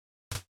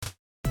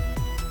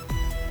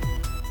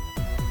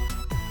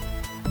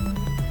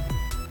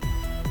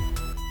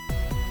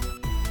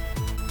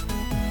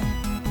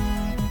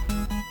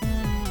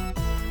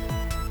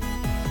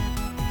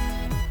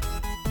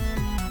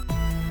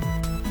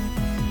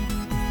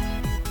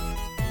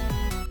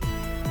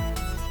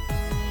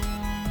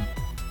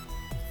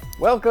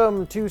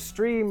Welcome to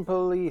Stream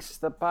Police,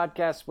 the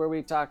podcast where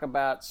we talk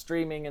about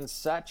streaming and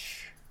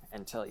such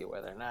and tell you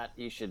whether or not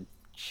you should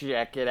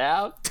check it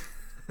out.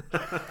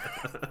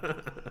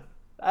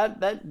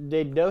 That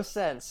made no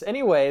sense.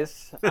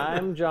 Anyways,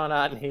 I'm John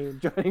Otney.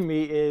 Joining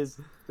me is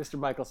Mr.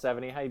 Michael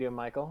Seveny. How you doing,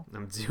 Michael?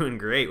 I'm doing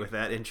great with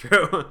that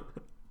intro.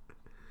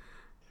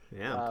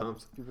 Yeah, I'm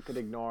pumped. People could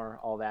ignore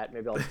all that.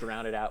 Maybe I'll just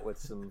round it out with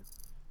some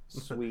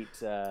sweet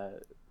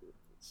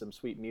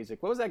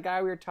music. What was that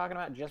guy we were talking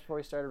about just before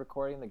we started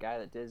recording? The guy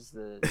that does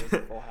the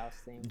Full House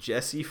theme?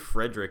 Jesse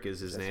Frederick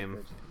is his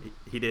name.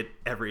 He did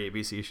every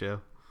ABC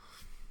show.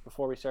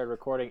 Before we started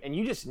recording, and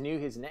you just knew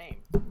his name.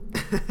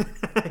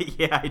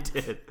 Yeah, I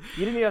did.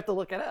 You didn't even have to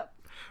look it up.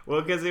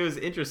 Well, because it was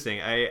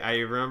interesting. I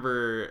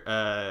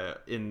remember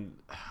in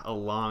a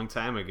long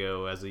time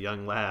ago as a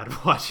young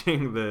lad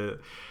watching the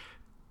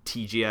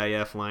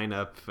TGIF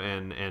lineup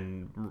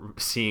and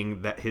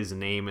seeing that his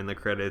name in the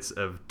credits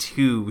of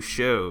 2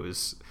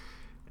 shows.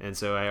 And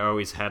so I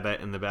always had that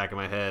in the back of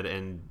my head.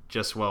 And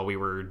just while we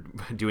were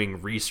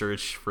doing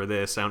research for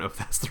this, I don't know if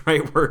that's the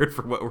right word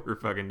for what we're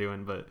fucking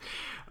doing, but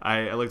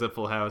I looked at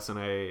Full House and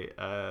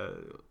I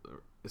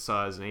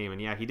saw his name.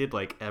 And yeah, he did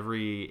like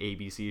every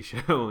ABC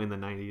show in the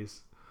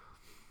 90s.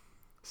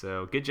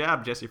 So good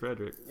job, Jesse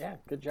Frederick. Yeah,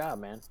 good job,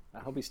 man. I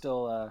hope he's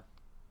still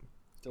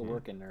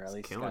working, or at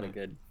least got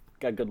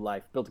a good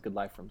life, built a good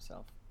life for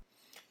himself.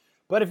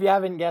 But if you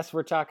haven't guessed,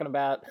 we're talking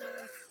about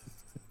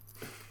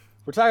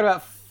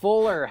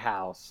Fuller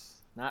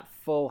House, not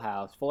Full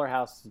House. Fuller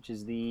House, which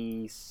is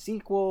the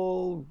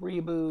sequel,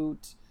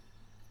 reboot,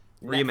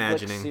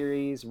 reimagining Netflix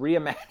series,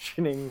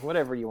 reimagining,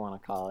 whatever you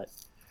want to call it.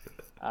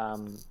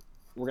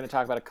 We're going to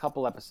talk about a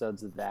couple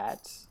episodes of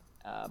that.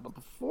 But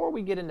before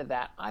we get into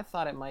that, I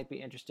thought it might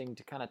be interesting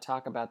to kind of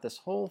talk about this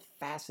whole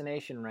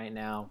fascination right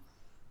now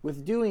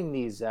with doing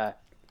these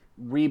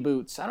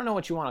reboots. I don't know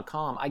what you want to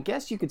call them. I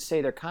guess you could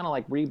say they're kind of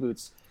like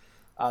reboots.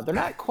 They're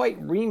not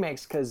quite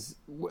remakes, because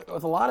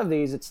with a lot of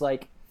these, it's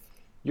like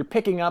you're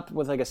picking up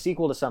with like a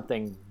sequel to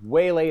something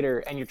way later,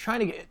 and you're trying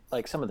to get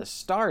like some of the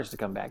stars to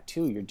come back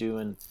too. You're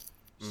doing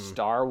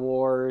Star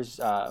Wars.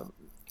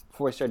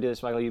 Before we started doing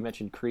this, Michael, you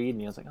mentioned Creed,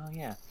 and I was like, oh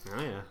yeah.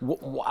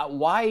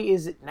 Why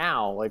is it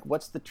now? Like,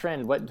 what's the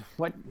trend? Why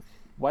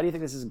do you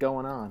think this is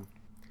going on?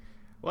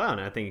 Well,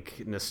 and I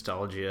think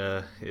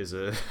nostalgia is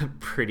a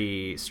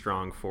pretty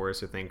strong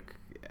force. I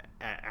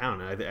don't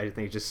know. I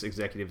think just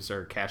executives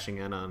are cashing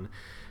in on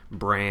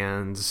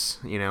brands,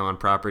 on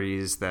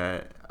properties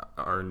that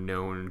are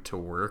known to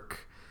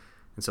work.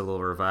 And so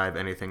they'll revive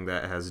anything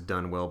that has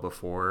done well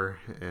before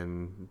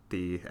in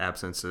the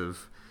absence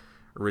of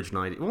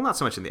original idea. Well, not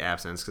so much in the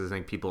absence, because I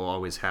think people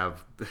always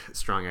have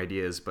strong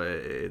ideas, but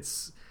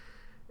it's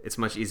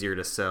much easier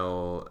to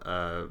sell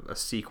a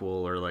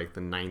sequel or like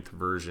the 9th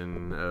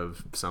version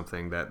of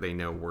something that they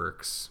know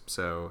works.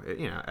 So,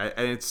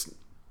 it's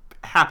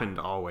happened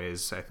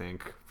always, I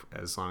think,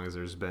 as long as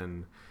there's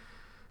been,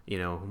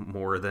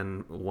 more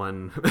than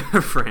one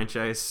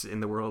franchise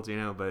in the world,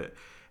 but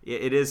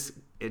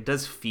it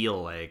does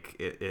feel like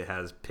it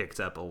has picked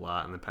up a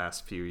lot in the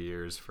past few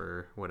years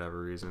for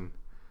whatever reason.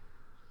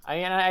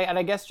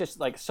 I guess just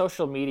like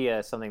social media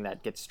is something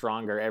that gets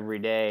stronger every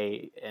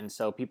day, and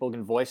so people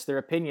can voice their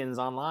opinions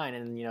online,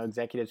 and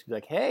executives can be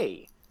like,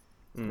 "Hey,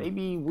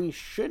 maybe we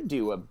should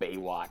do a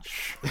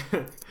Baywatch."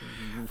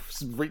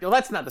 Well,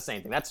 that's not the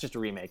same thing. That's just a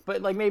remake.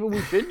 But like, maybe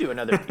we should do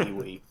another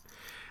Pee-wee.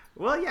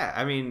 Well, yeah.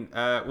 I mean,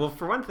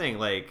 for one thing,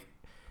 like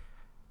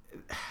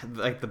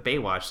the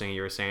Baywatch thing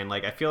you were saying,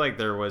 like I feel like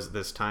there was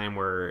this time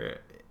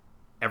where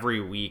every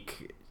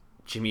week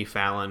Jimmy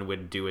Fallon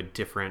would do a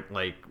different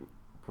like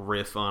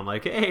riff on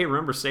like, hey,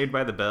 remember Saved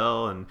by the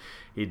Bell? And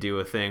he'd do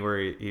a thing where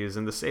he was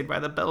in the Saved by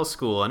the Bell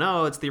school, and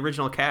it's the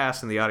original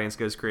cast, and the audience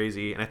goes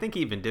crazy. And I think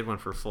he even did one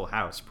for Full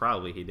House.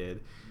 Probably he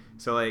did.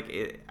 So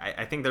like,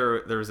 I think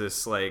there's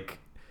this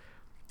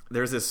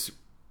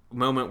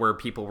moment where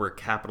people were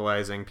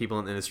capitalizing. People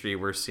in the industry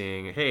were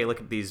seeing, hey,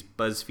 look at these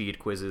BuzzFeed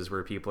quizzes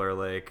where people are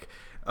like,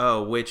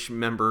 oh, which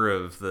member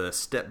of the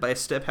Step by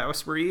Step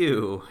house were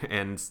you?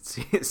 And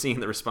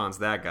seeing the response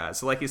that got.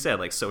 So like you said,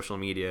 like social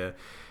media.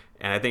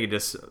 And I think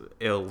it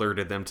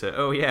alerted them to,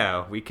 oh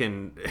yeah, we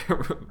can,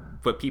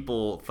 what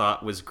people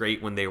thought was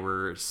great when they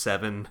were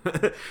 7,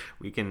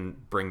 we can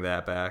bring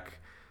that back,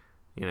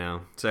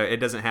 So it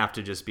doesn't have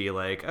to just be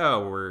like,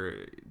 oh,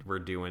 we're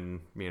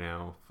doing,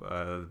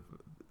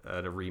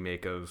 a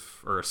remake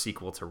of, or a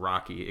sequel to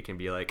Rocky. It can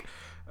be like,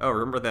 oh,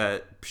 remember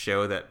that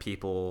show that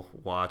people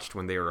watched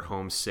when they were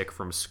homesick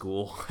from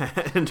school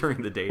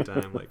during the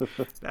daytime? Like,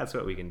 that's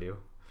what we can do.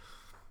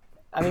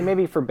 I mean,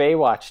 maybe for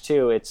Baywatch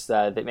too, it's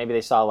that maybe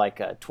they saw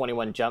like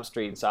 21 Jump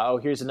Street and saw, oh,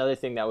 here's another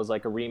thing that was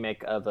like a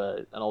remake of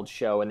an old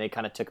show, and they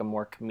kind of took a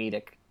more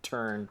comedic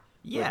turn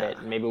with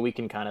it. Maybe we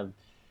can kind of,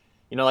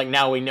 like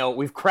now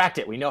we've cracked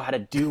it. We know how to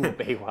do a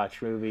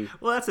Baywatch movie.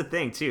 Well, that's the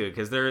thing too,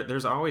 because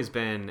there's always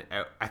been,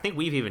 I think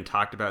we've even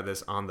talked about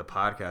this on the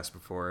podcast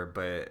before,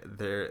 but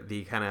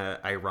the kind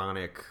of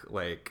ironic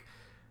like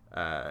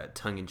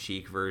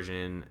tongue-in-cheek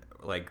version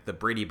like the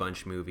Brady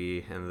Bunch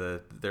movie,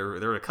 and there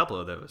were a couple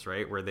of those,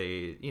 right, where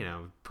they, you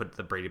know, put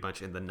the Brady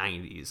Bunch in the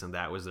 90s, and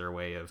that was their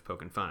way of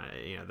poking fun at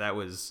it. You know,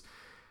 that's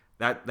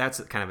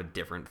kind of a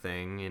different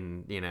thing,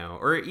 and, you know,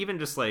 or even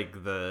just like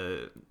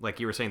like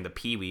you were saying, the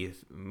Pee-wee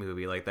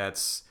movie, like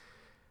that's,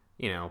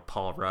 you know,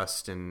 Paul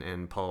Rust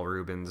and Paul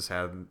Rubens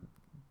had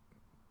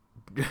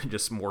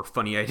just more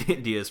funny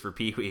ideas for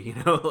Pee-wee, you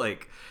know,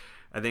 like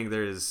I think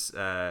there's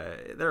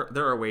there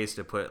are ways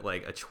to put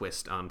like a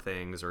twist on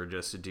things or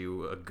just to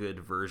do a good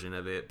version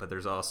of it, but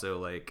there's also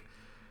like,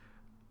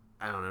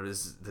 I don't know,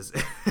 this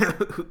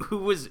who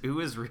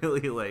was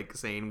really like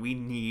saying we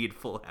need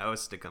Full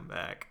House to come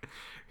back?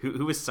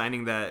 Who was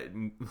signing that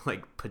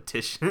like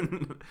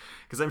petition?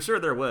 Because I'm sure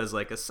there was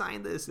like a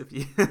sign this if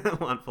you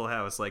want Full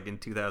House, like in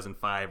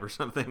 2005 or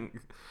something.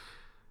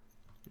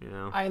 You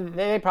know,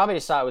 they probably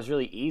just thought it was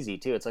really easy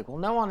too. It's like, well,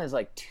 no one is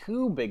like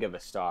too big of a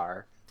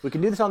star. We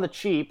can do this on the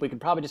cheap. We could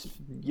probably just,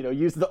 you know,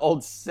 use the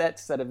old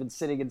sets that have been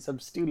sitting in some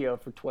studio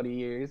for 20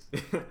 years.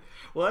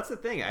 Well, that's the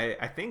thing.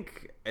 I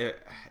think,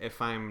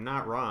 if I'm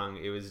not wrong,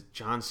 it was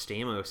John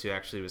Stamos who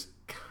actually was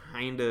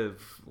kind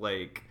of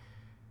like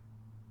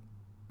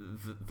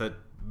the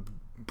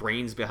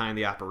brains behind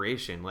the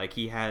operation. Like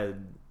I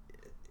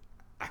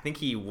think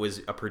he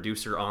was a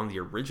producer on the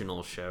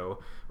original show,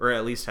 or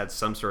at least had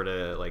some sort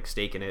of like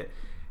stake in it.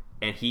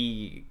 And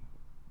he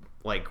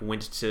like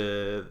went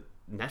to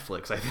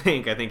Netflix, I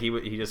think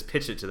he just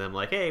pitched it to them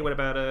like, hey, what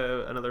about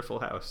another Full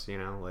House, you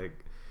know,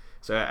 like.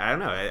 So I don't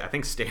know, I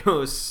think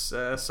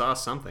Stamos saw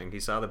something. He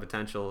saw the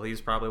potential.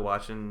 He's probably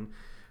watching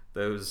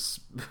those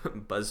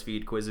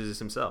BuzzFeed quizzes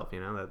himself, you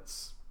know.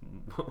 That's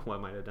what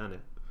might have done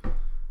it.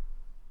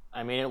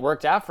 I mean, it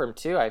worked out for him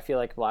too. I feel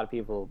like a lot of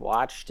people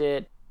watched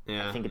it.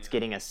 Yeah, I think it's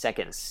getting a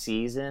second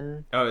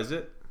season. Oh, is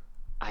it?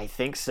 I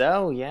think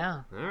so,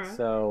 yeah. All right.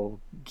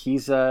 So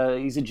he's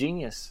a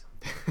genius.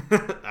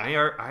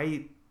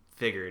 I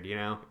figured, you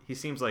know, he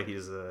seems like he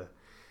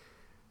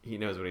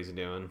knows what he's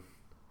doing.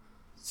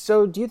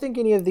 So do you think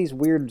any of these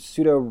weird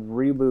pseudo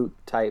reboot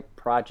type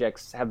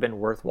projects have been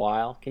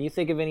worthwhile? Can you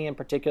think of any in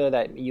particular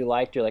that you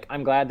liked? You're like,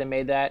 I'm glad they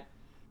made that.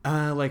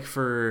 Like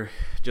for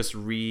just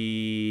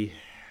rehashing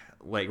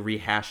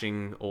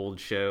old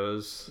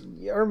shows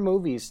or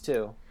movies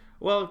too.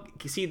 Well,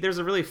 you see, there's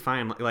a really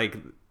fine, like,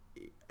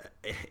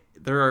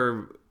 there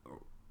are,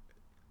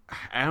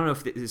 I don't know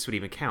if this would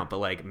even count, but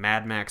like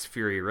Mad Max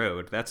Fury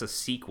Road, that's a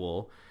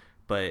sequel,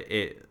 but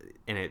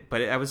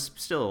that was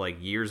still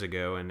like years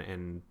ago,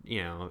 and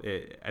you know,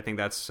 I think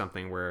that's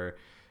something where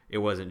it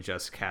wasn't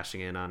just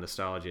cashing in on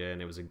nostalgia,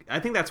 and I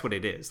think that's what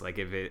it is. Like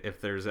if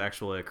there's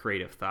actual a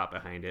creative thought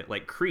behind it,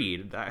 like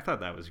Creed, I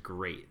thought that was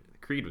great.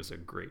 Creed was a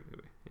great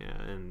movie.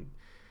 Yeah, and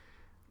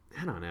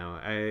I don't know,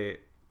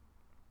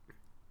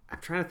 I'm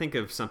trying to think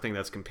of something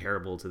that's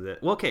comparable to this.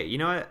 Well, okay, you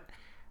know what?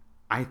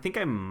 I think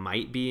I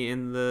might be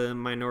in the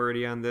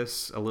minority on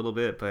this a little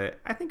bit, but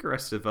I think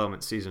Arrested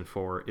Development Season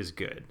 4 is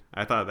good.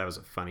 I thought that was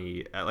a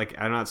funny... Like,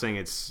 I'm not saying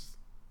it's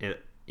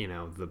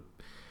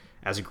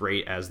as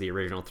great as the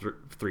original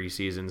 3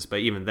 seasons,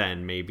 but even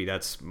then, maybe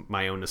that's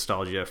my own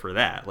nostalgia for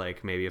that.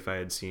 Like, maybe if I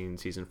had seen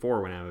Season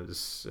 4 when I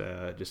was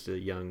just a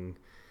young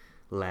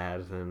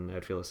lad, then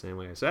I'd feel the same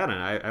way. So I don't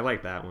know. I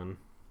like that one.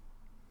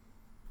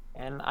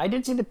 And I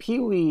did see the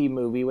Pee-wee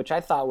movie, which I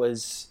thought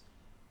was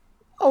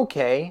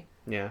okay.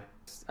 Yeah.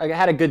 It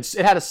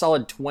had a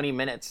solid 20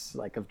 minutes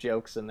like of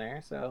jokes in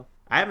there. So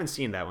I haven't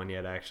seen that one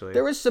yet, actually.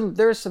 There were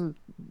some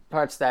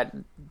parts that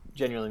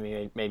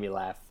genuinely made me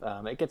laugh.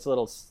 It gets a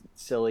little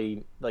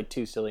silly, like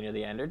too silly near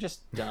the end, or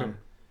just dumb,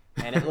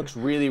 and it looks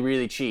really,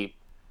 really cheap.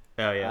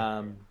 Oh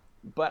yeah.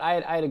 But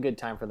I had a good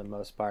time for the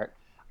most part.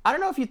 I don't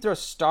know if you throw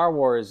Star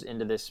Wars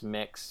into this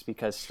mix,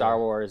 because Star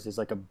Wars is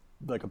like a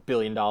 $1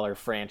 billion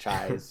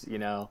franchise, you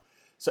know.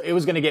 So it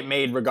was going to get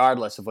made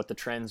regardless of what the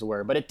trends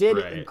were, but it did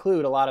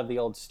include a lot of the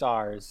old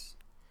stars.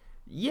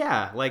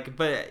 Yeah,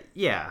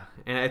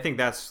 and I think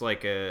that's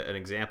like an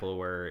example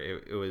where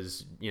it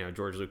was, you know,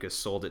 George Lucas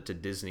sold it to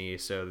Disney,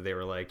 so they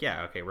were like,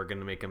 yeah, okay, we're going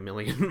to make 1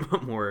 million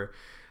more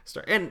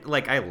stars. And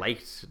like, I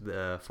liked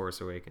The Force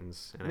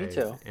Awakens, and Me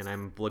too. And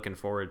I'm looking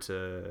forward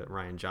to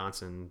Rian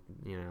Johnson,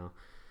 you know.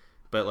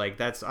 But like,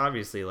 that's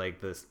obviously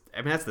like this.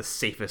 I mean, that's the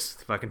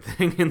safest fucking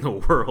thing in the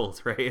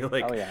world, right?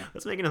 Like, oh, yeah.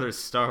 Let's make another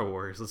Star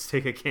Wars. Let's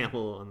take a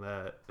gamble on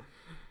that.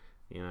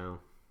 You know,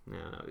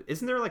 no.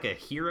 Isn't there like a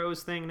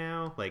Heroes thing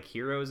now? Like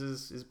Heroes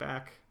is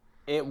back.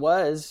 It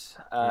was.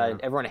 Yeah.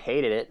 Everyone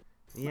hated it.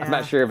 Yeah. I'm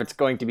not sure if it's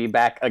going to be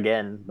back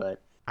again,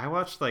 but I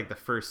watched like the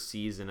first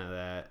season of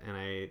that, and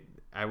I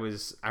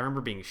remember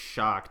being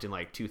shocked in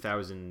like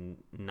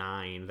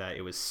 2009 that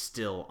it was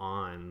still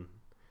on.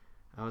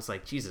 I was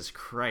like, Jesus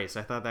Christ!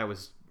 I thought that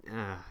was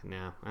no.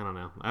 I don't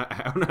know.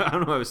 I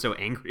don't know. I was so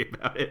angry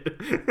about it.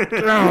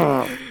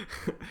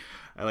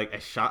 I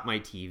shot my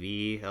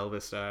TV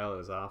Elvis style. It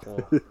was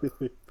awful.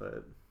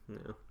 But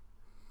no.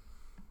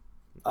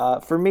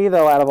 For me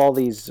though, out of all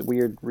these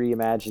weird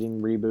reimagining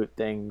reboot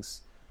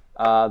things,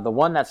 the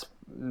one that's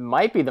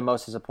might be the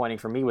most disappointing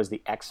for me was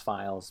the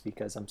X-Files,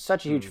 because I'm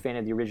such a huge fan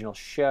of the original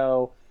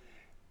show.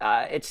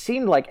 it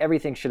seemed like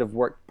everything should have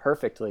worked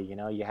perfectly.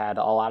 You had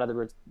a lot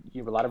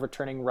of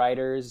returning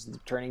writers,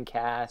 returning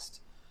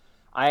cast.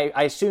 I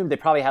assumed they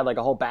probably had like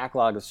a whole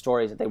backlog of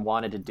stories that they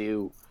wanted to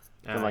do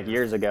from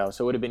years ago,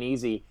 so it would have been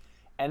easy.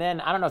 And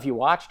then I don't know if you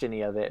watched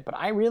any of it, but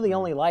I really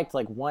only liked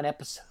like one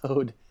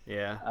episode.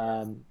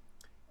 Yeah.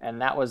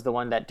 And that was the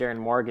one that Darren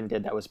Morgan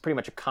did. That was pretty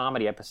much a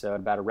comedy episode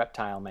about a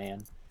reptile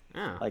man.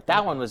 Oh, like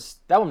that one was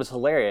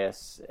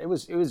hilarious. It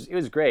was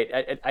great.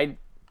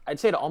 I'd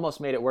say it almost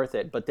made it worth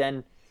it, but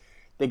then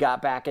they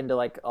got back into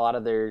like a lot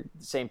of their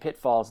same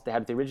pitfalls that they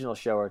had with the original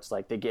show, where it's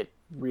like they get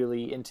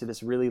really into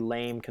this really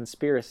lame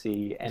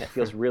conspiracy and it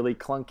feels really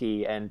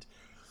clunky. And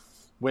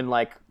when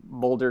like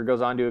Mulder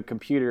goes onto a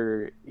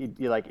computer, he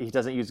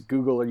doesn't use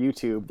Google or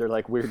YouTube. They're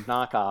like weird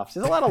knockoffs.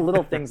 There's a lot of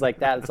little things like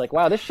that. It's like,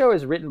 wow, this show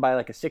is written by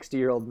like a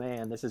 60-year-old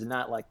man. This is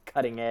not like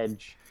cutting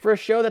edge for a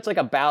show that's like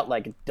about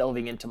like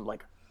delving into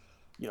like,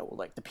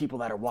 like the people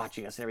that are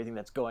watching us and everything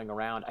that's going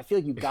around. I feel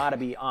like you got to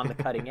be on the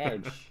cutting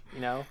edge,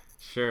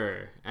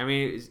 Sure. I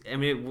mean,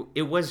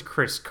 it was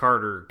Chris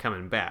Carter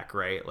coming back,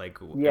 right? Like,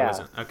 yeah. It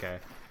wasn't, okay.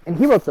 And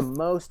he wrote the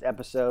most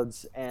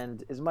episodes,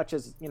 and as much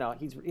as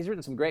he's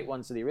written some great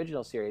ones to the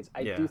original series,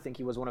 I do think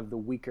he was one of the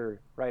weaker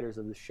writers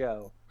of the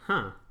show.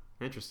 Huh.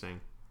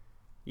 Interesting.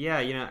 Yeah,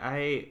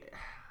 I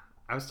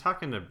was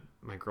talking to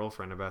my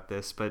girlfriend about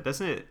this, but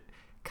doesn't it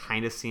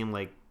kind of seem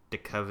like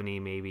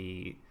Duchovny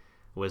maybe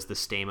was the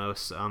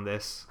Stamos on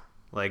this?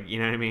 Like, you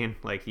know what I mean?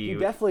 Like he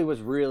definitely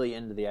was really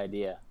into the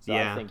idea. So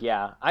yeah. I think,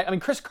 I mean,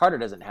 Chris Carter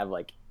doesn't have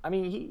like, I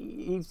mean,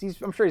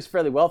 he's I'm sure he's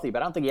fairly wealthy,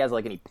 but I don't think he has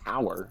like any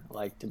power,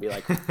 like to be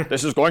like,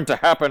 this is going to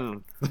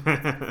happen.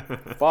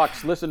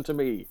 Fox, listen to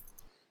me.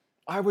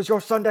 I was your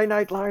Sunday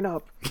night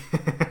lineup.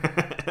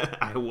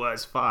 I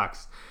was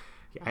Fox.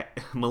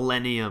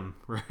 Millennium,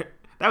 right?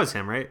 That was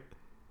him, right?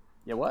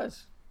 It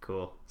was.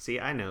 Cool. See,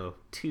 I know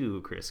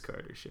 2 Chris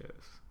Carter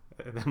shows.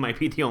 That might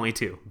be the only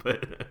 2,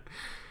 but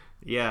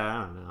yeah,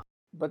 I don't know.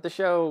 But the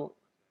show,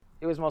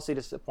 it was mostly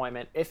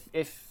disappointment.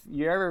 If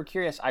you're ever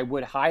curious, I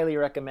would highly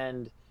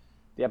recommend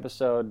the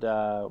episode,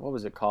 what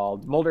was it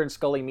called? Mulder and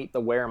Scully Meet the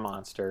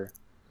Were-Monster.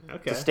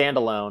 Okay. It's a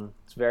standalone.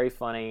 It's very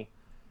funny.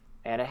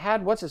 And it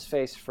had,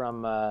 what's-his-face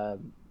from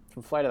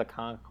Flight of the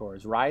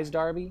Conchords? Rise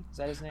Darby? Is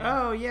that his name?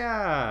 Oh,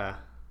 yeah.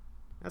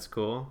 That's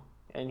cool.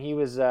 And he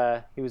was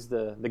the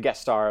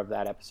guest star of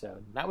that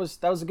episode. That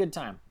was a good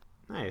time.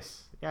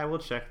 Nice. Yeah, I will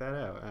check that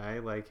out. I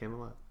like him a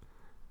lot.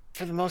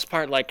 For the most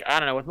part, like,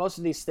 I don't know, with most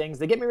of these things,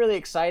 they get me really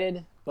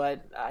excited,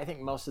 but I think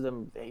most of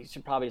them, you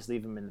should probably just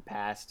leave them in the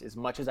past, as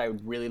much as I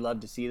would really love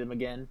to see them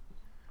again.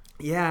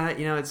 Yeah,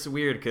 it's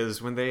weird, because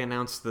when they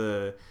announced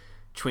the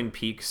Twin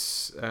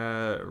Peaks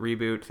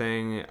reboot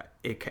thing,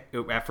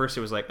 at first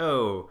it was like,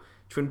 oh,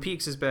 Twin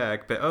Peaks is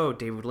back, but oh,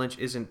 David Lynch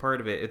isn't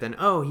part of it, and then,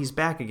 oh, he's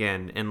back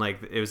again, and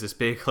like, it was this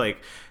big, like,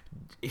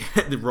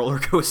 the roller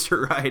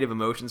coaster ride of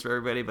emotions for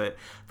everybody, but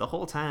the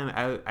whole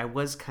time, I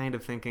was kind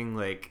of thinking,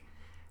 like,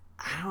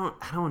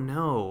 I don't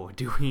know.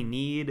 Do we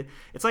need?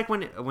 It's like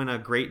when a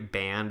great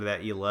band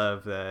that you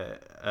love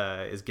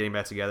is getting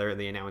back together and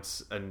they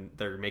announce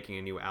they're making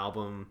a new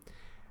album.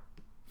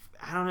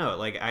 I don't know.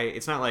 Like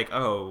it's not like,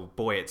 oh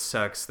boy, it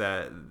sucks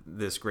that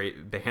this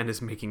great band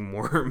is making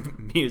more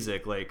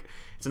music. Like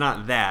it's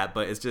not that,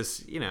 but it's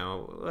just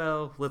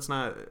well, let's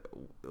not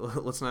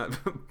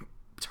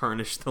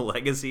tarnish the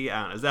legacy.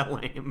 I don't know. Is that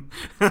lame?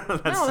 No,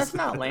 that's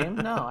not lame.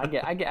 No,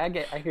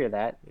 I hear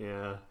that.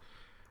 Yeah.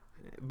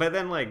 But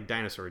then, like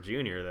Dinosaur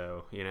Jr.,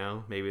 though,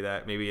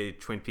 maybe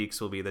Twin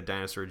Peaks will be the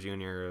Dinosaur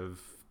Jr.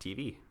 of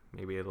TV.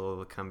 Maybe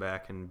it'll come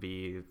back and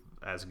be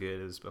as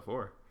good as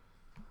before.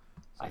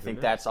 I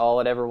think that's all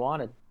it ever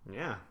wanted.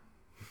 Yeah.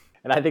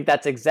 And I think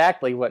that's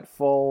exactly what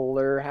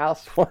Fuller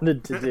House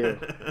wanted to do,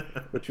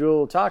 which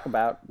we'll talk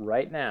about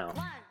right now.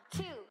 1,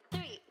 2,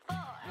 3, 4.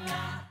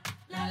 La,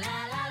 la, la,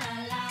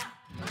 la, la.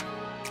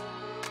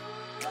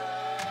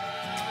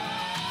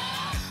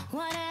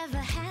 Whatever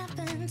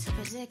happened to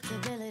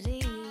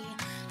predictability?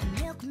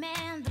 The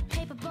milkman, the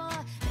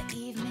paperboy, the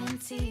evening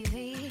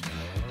TV.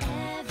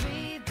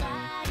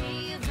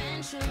 Everybody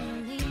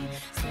eventually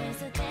says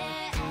that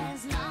they're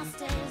as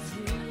lost as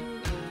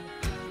you.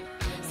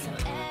 So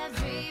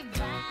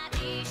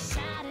everybody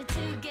shout it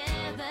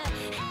together.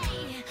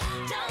 Hey,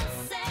 don't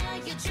sell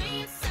your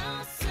dreams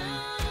so soon.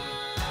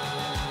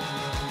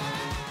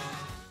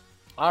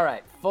 All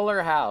right,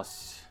 Fuller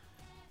House.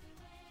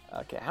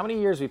 Okay, how many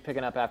years are we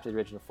picking up after the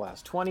original Full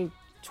House? 20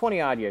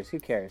 odd years. Who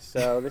cares?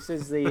 So this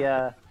is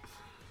the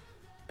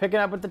picking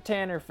up with the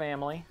Tanner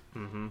family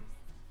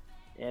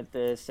at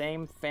the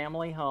same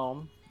family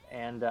home,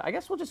 and I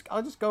guess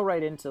I'll just go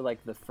right into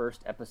like the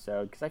first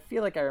episode because I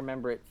feel like I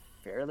remember it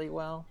fairly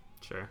well.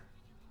 Sure.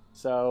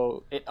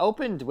 So it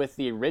opened with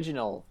the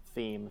original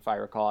theme, if I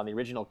recall, and the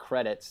original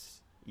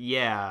credits.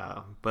 Yeah,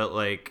 but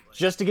like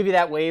just to give you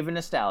that wave of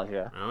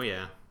nostalgia. Oh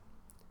yeah.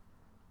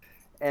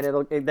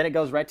 And then it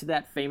goes right to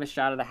that famous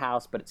shot of the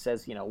house, but it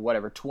says,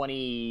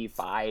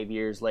 25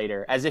 years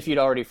later, as if you'd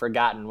already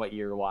forgotten what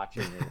you were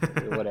watching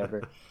or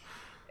whatever.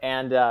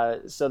 And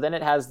so then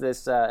it has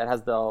this, it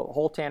has the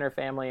whole Tanner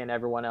family and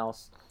everyone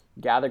else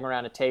gathering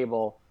around a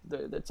table.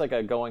 It's like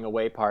a going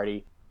away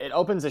party. It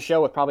opens the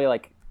show with probably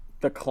like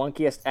the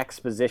clunkiest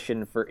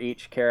exposition for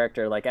each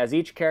character. Like as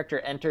each character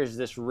enters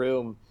this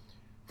room,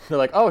 they're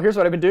like, oh, here's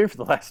what I've been doing for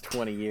the last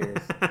 20 years.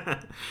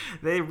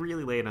 They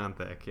really laid on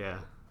thick, yeah.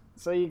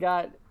 So you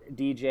got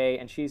DJ,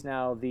 and she's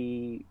now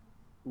the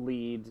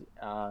lead,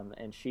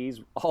 and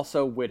she's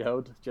also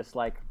widowed, just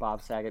like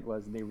Bob Saget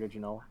was in the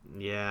original,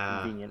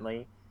 Yeah.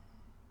 conveniently.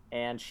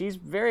 And she's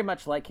very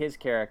much like his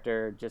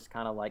character, just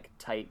kind of like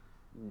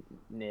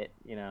tight-knit,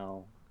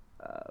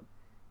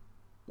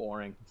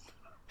 boring.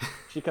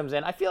 She comes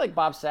in. I feel like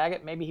Bob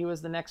Saget, maybe he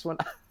was the next one.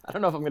 I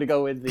don't know if I'm going to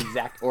go in the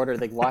exact order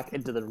they walk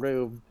into the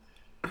room.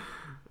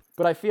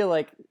 But I feel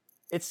like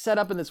it's set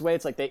up in this way.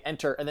 It's like they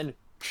enter and then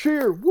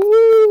cheer.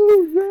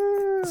 Woo!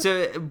 Yeah!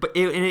 So, but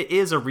it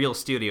is a real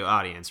studio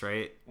audience,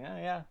 right?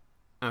 Yeah.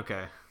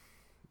 Okay.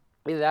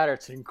 Either that or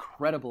it's an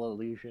incredible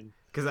illusion.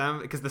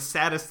 Because the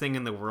saddest thing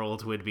in the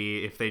world would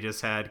be if they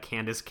just had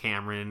Candace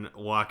Cameron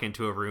walk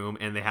into a room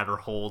and they had her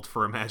hold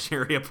for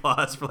imaginary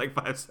applause for like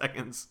 5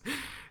 seconds.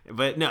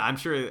 But no, I'm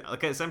sure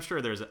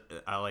there's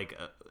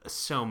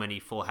so many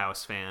Full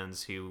House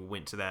fans who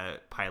went to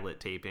that pilot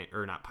taping,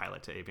 or not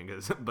pilot taping,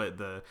 but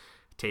the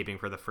taping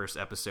for the first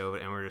episode,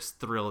 and were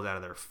just thrilled out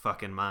of their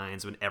fucking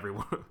minds when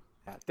everyone.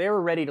 They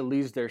were ready to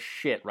lose their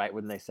shit right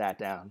when they sat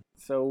down.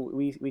 So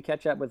we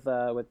catch up with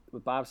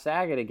Bob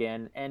Saget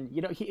again, and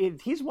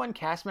he's one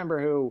cast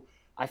member who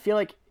I feel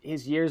like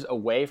his years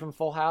away from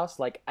Full House,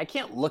 like I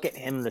can't look at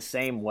him the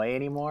same way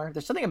anymore.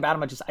 There's something about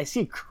him I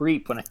see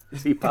creep when I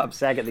see Bob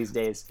Saget these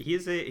days.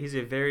 He's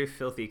a very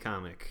filthy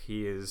comic.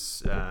 He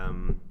is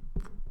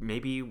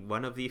maybe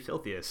one of the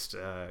filthiest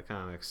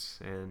comics,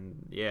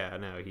 and yeah,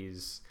 no,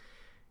 he's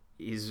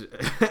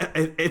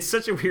it's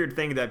such a weird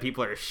thing that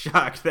people are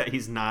shocked that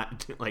he's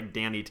not like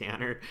Danny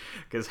Tanner,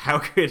 because how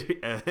could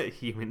a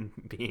human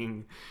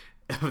being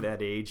of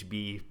that age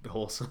be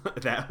wholesome,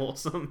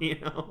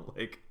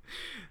 like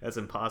that's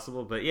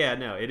impossible. But yeah,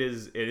 no, it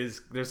is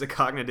there's a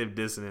cognitive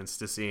dissonance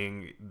to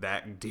seeing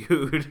that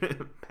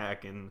dude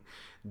back in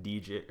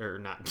DJ, or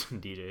not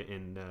DJ,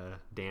 in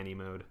Danny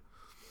mode.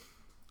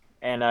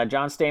 And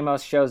John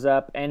Stamos shows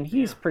up, and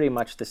he's pretty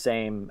much the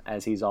same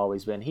as he's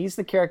always been. He's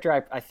the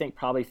character I think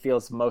probably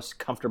feels most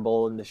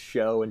comfortable in the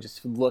show and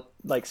just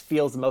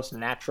feels the most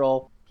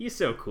natural. He's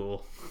so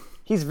cool.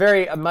 He's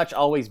very much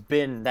always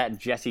been that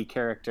Jesse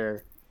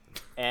character.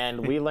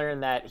 And we learn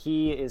that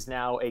he is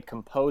now a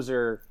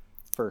composer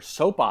for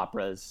soap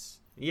operas.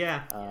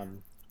 Yeah.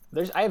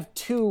 There's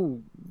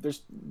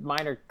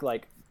minor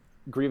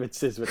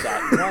grievances with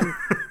that. One,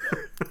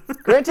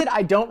 granted,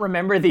 I don't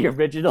remember the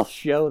original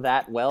show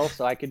that well,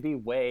 so I could be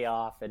way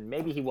off, and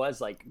maybe he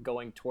was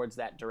going towards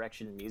that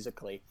direction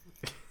musically.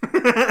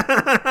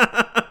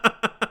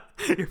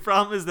 Your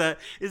problem is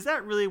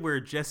that really where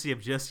Jesse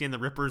of Jesse and the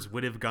Rippers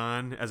would have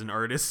gone as an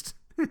artist?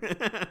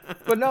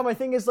 But no, my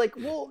thing is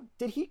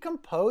did he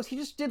compose? He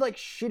just did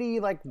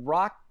shitty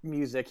rock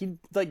music. He'd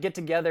get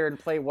together and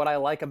play What I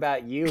Like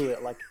About You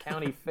at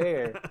county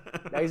fair.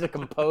 Now he's a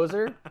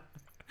composer.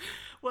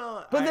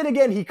 Well, but then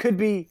again, he could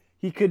be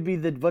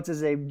the what's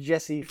his name,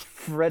 Jesse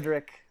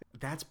Frederick.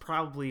 That's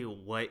probably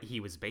what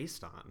he was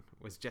based on,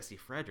 was Jesse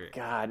Frederick.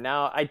 God,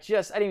 now I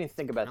didn't even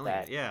think about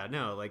that. Yeah,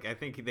 no, I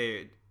think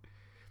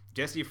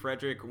Jesse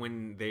Frederick,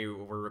 when they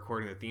were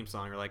recording the theme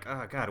song, are like,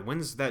 oh god,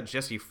 when's that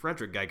Jesse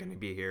Frederick guy gonna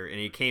be here? And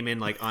he came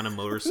in on a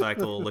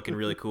motorcycle looking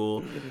really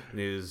cool. And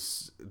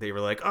they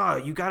were like, oh,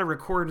 you gotta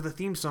record the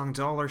theme song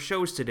to all our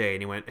shows today.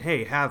 And he went,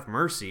 hey, have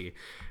mercy.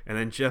 And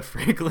then Jeff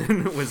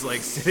Franklin was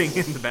sitting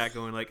in the back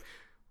going oh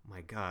my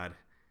god,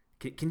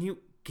 can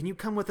you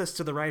come with us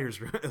to the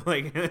writer's room?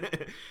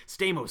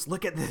 Stamos,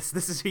 look at this.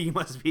 This is who you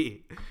must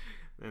be.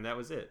 And that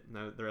was it.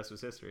 The rest was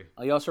history.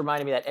 You also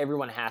reminded me that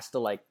everyone has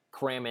to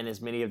cram in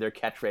as many of their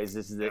catchphrases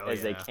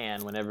as they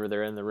can whenever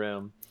they're in the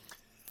room.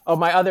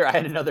 Oh, I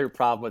had another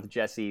problem with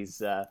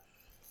Jesse's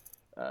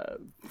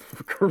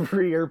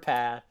career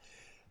path.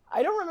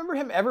 I don't remember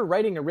him ever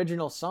writing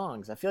original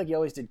songs. I feel like he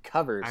always did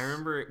covers. I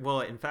remember, well,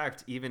 in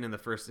fact, even in the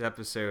first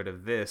episode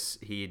of this,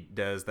 he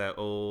does that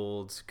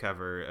old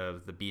cover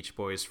of the Beach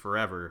Boys'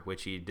 Forever,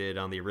 which he did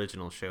on the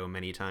original show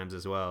many times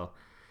as well.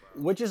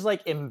 Which is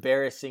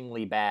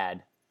embarrassingly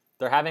bad.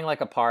 They're having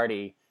a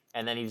party,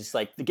 and then he's just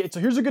so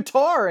here's a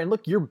guitar, and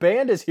look, your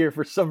band is here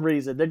for some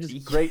reason. They're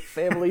just great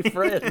family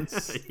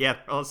friends. Yeah,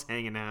 they're all just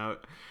hanging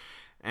out.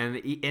 And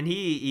he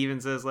even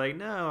says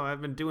no,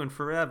 I've been doing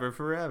forever,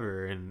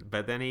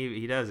 but then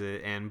he does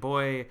it, and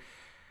boy,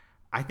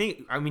 I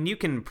mean you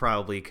can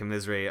probably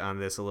commiserate on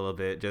this a little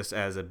bit just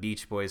as a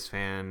Beach Boys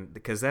fan,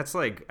 because that's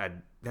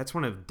that's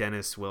one of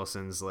Dennis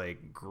Wilson's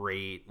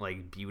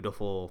great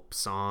beautiful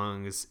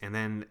songs. And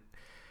then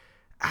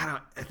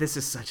this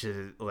is such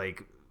a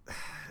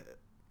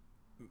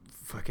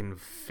fucking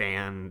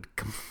fan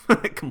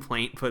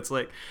complaint, but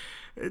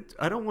it's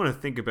I don't want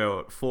to think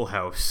about Full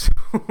House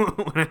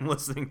when I'm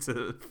listening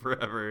to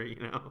Forever,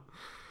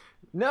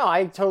 No,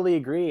 I totally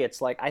agree.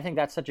 It's I think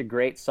that's such a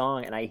great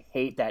song, and I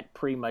hate that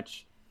pretty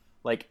much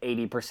like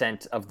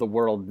 80% of the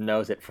world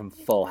knows it from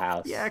Full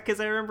House. Yeah,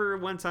 because I remember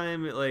one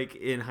time, like,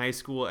 in high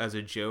school as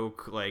a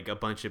joke, like, a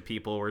bunch of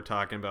people were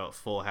talking about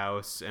Full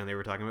House, and they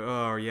were talking about,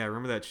 oh, yeah,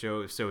 remember that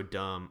show? It was so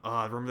dumb. Oh,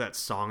 I remember that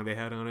song they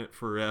had on it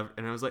forever.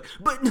 And I was like,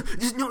 but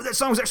just know that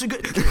song was actually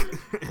good.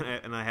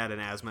 and I had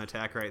an asthma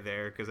attack right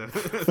there, because no,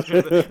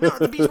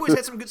 the Beach Boys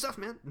had some good stuff,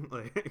 man.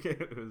 Like,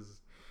 it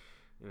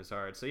was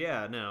hard. So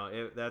yeah,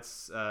 no,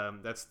 that's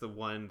the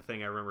one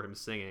thing I remember him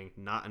singing.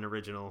 Not an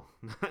original,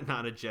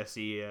 not a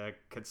Jesse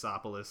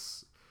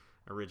Katsopoulos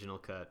original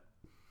cut.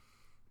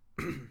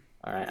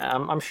 All right,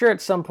 I'm sure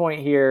at some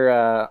point here,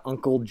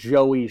 Uncle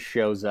Joey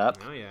shows up,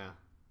 Oh yeah.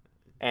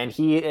 and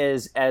he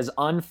is as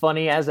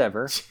unfunny as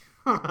ever.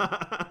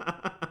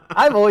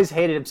 I've always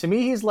hated him. To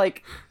me, he's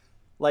like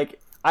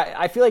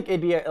I feel like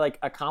it'd be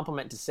a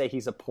compliment to say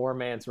he's a poor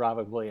man's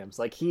Robin Williams.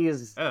 Like, he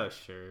is Oh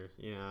sure,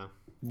 yeah.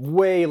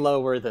 way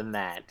lower than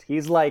that.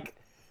 He's like,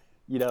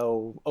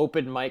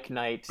 open mic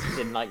night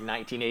in like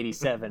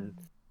 1987.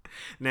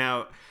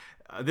 Now,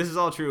 this is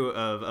all true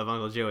of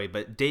Uncle Joey,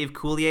 but Dave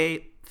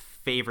Coulier,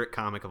 favorite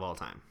comic of all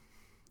time.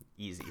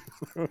 Easy.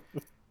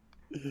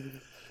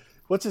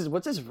 What's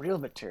his real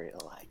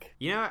material like?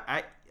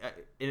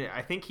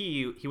 I think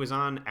he was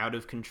on Out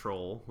of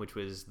Control, which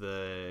was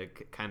the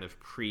kind of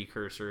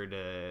precursor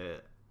to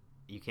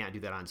You Can't Do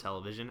That on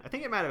Television. I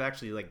think it might have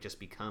actually like just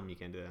become You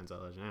Can't Do That on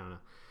Television. I don't know.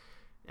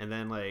 And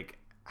then, like,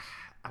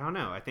 I don't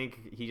know. I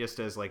think he just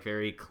does, like,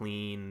 very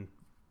clean,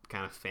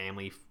 kind of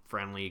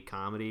family-friendly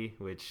comedy,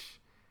 which,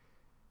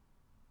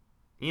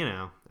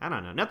 I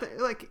don't know. Nothing,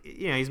 like,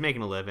 he's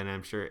making a living,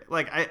 I'm sure.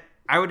 Like,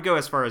 I would go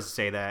as far as to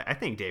say that I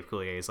think Dave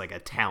Coulier is, like, a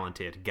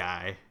talented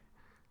guy.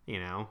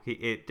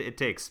 It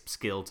takes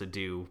skill to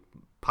do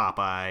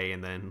Popeye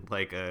and then,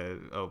 like,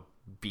 a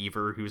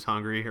beaver who's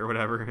hungry or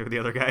whatever the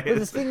other guy But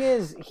is. the thing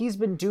is, he's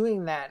been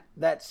doing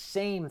that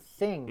same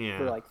thing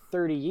for like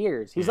 30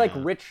 years. He's like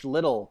Rich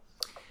Little.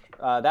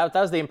 That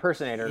was the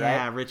impersonator, right?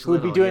 Yeah, Rich Who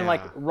would be Little, doing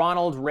like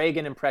Ronald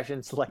Reagan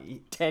impressions like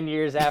 10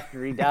 years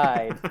after he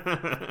died.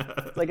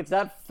 It's like, it's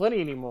not funny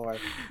anymore.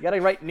 You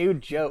gotta write new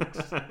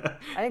jokes.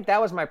 I think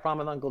that was my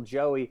problem with Uncle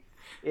Joey,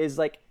 is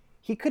like,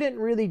 he couldn't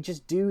really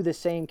just do the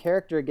same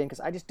character again, because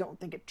I just don't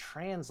think it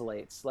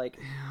translates. Like,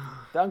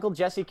 the Uncle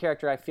Jesse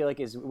character, I feel like,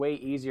 is way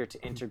easier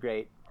to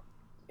integrate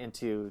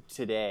into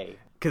today.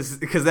 Because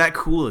that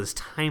cool is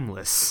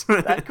timeless.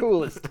 That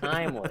cool is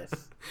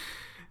timeless.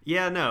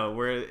 Yeah, no,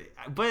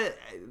 but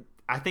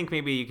I think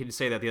maybe you could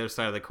say that the other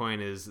side of the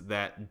coin is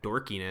that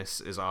dorkiness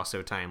is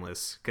also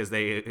timeless, because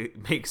they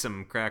make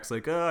some cracks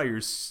like, oh,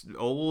 you're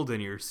old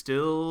and you're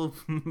still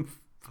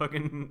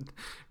fucking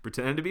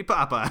pretending to be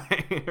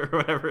Popeye or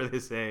whatever they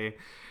say.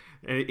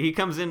 And he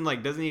comes in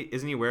like,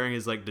 isn't he wearing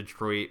his like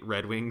Detroit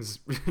Red Wings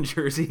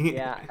jersey?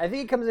 Yeah, I think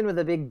he comes in with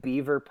a big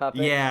beaver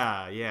puppet.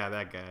 Yeah,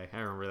 that guy. I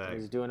remember that.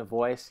 He's doing a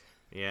voice.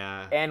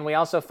 Yeah. And we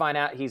also find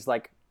out he's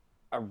like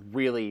a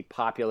really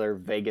popular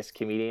Vegas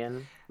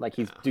comedian. Like,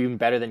 he's doing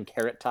better than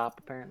Carrot Top,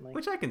 apparently.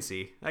 Which I can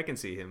see. I can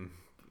see him.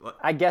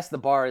 I guess the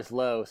bar is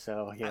low,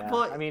 so yeah.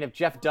 Well, I mean, if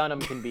Jeff Dunham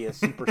can be a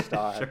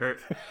superstar.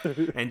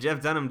 Sure. And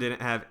Jeff Dunham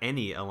didn't have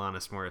any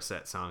Alanis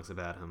Morissette songs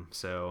about him,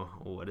 so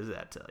what does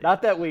that tell you?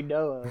 Not that we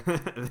know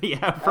of.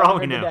 Yeah, for all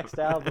we know. The next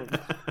album.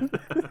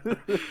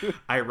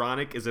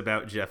 Ironic is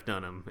about Jeff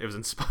Dunham. It was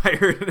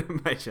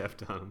inspired by Jeff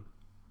Dunham.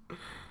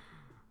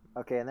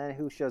 Okay, and then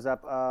who shows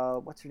up?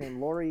 What's her name?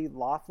 Lori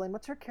Loughlin.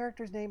 What's her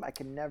character's name? I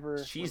can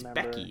never She's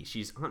remember. Becky.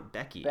 She's Aunt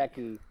Becky.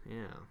 Becky.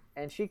 Yeah.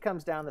 And she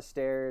comes down the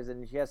stairs,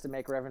 and she has to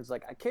make reference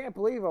like, I can't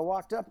believe I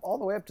walked up all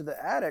the way up to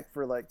the attic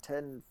for like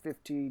 10,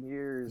 15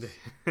 years.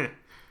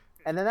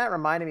 And then that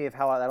reminded me of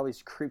how that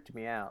always creeped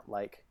me out.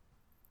 Like,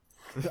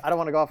 I don't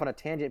want to go off on a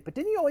tangent, but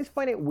didn't you always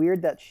find it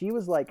weird that she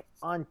was like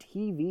on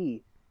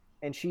TV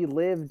and she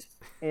lived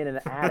in an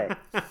attic?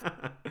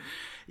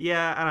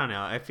 Yeah, I don't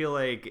know. I feel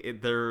like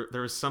there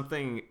was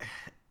something,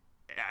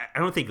 I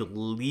don't think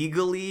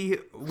legally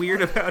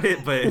weird about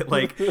it, but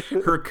like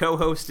her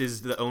co-host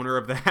is the owner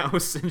of the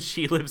house and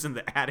she lives in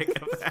the attic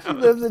of the house. She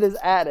lives in his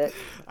attic.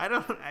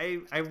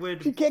 I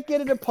would. She can't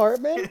get an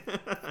apartment?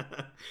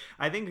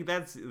 I think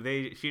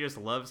she just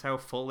loves how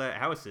full that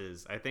house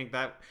is. I think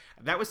that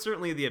was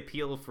certainly the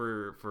appeal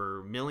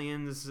for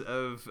millions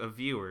of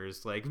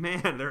viewers. Like,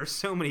 man, there are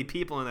so many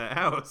people in that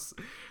house.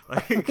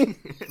 Like,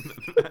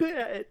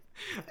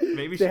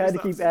 maybe they had to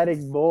keep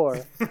adding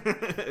more.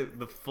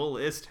 The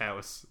fullest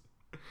house.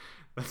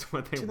 That's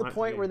what they to want the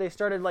point where they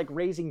started like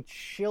raising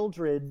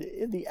children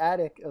in the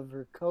attic of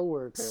her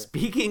coworker.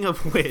 Speaking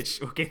of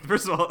which, okay,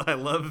 first of all, I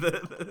love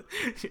the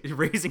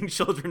raising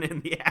children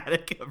in the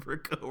attic of her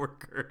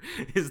coworker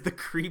is the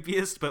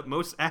creepiest but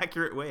most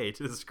accurate way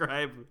to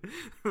describe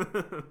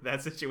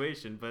that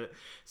situation. But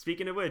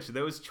speaking of which,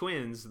 those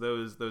twins,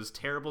 those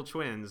terrible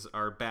twins,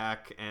 are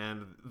back,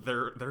 and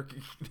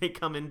they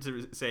come in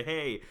to say,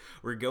 "Hey,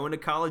 we're going to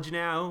college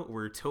now.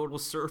 We're total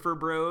surfer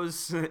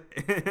bros,"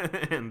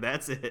 and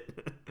that's it.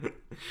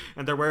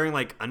 And they're wearing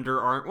like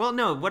underarm. Well,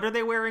 no, what are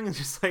they wearing?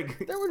 Just like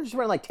they were just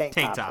wearing like tank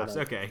tops.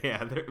 Okay,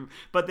 yeah,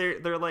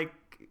 they're like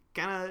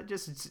kind of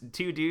just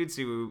two dudes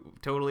who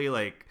totally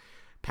like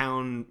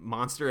pound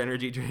Monster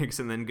energy drinks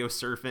and then go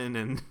surfing,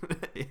 and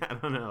yeah, I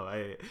don't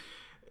know.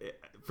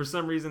 For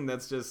some reason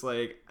that's just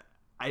like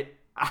I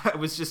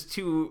was just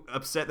too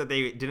upset that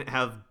they didn't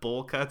have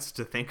bowl cuts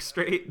to think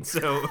straight,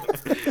 so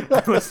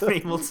I wasn't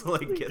able to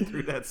like get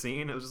through that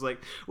scene. I was just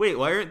like, wait,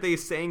 why aren't they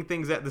saying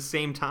things at the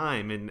same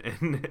time?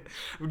 And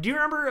do you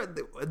remember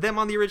them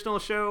on the original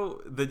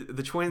show, the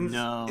twins?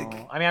 No,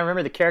 I mean I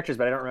remember the characters,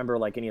 but I don't remember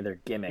like any of their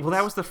gimmicks. Well,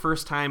 that was the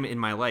first time in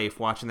my life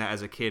watching that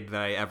as a kid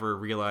that I ever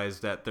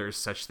realized that there's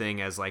such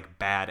thing as like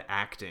bad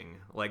acting.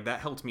 Like that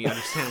helped me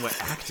understand what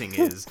acting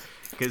is,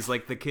 because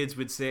like the kids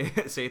would say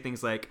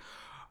things like,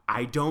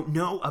 I don't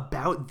know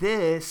about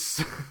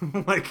this,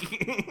 like,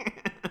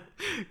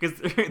 because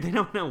they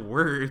don't know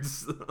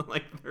words,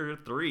 like they're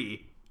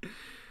 3.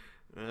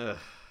 Ugh.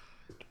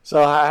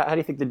 So how do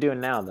you think they're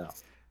doing now, though?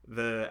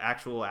 The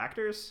actual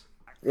actors?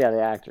 Yeah,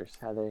 the actors.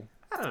 How they?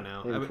 I don't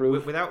know.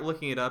 Improve? Without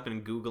looking it up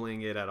and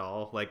Googling it at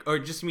all, like, or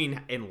just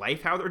mean in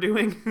life how they're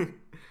doing,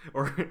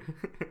 or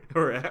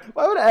Why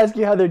would I ask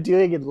you how they're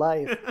doing in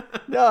life?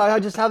 No,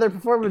 just how their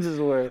performances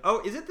were.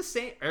 Oh, is it the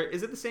same? Or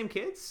is it the same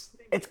kids?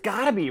 It's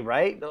gotta be,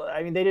 right?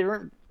 I mean, they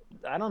didn't.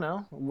 I don't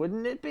know.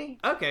 Wouldn't it be?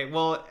 Okay,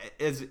 well,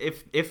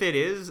 if it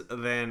is,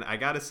 then I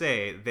gotta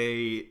say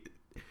they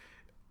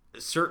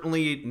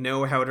certainly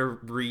know how to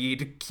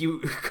read cue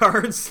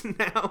cards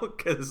now,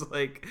 because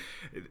like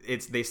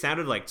they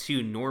sounded like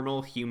 2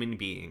 normal human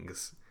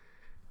beings.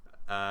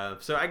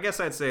 So I guess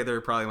I'd say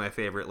they're probably my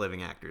favorite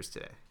living actors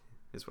today.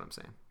 Is what I'm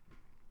saying.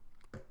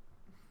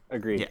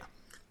 Agreed.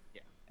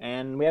 Yeah.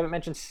 And we haven't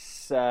mentioned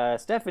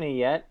Stephanie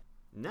yet.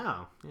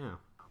 No. Yeah.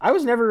 I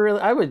was never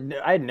really.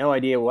 I had no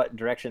idea what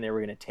direction they were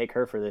going to take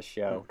her for this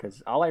show,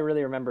 because all I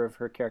really remember of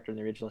her character in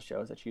the original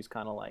show is that she was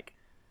kind of like,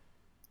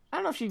 I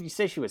don't know if you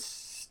say she was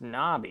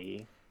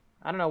snobby.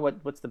 I don't know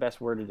what's the best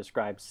word to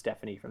describe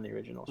Stephanie from the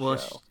original show.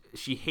 Well,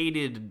 she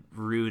hated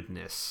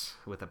rudeness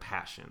with a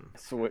passion.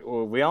 So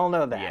we all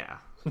know that. Yeah.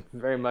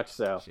 Very much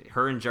so.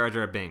 Her and Jar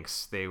Jar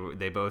Binks, they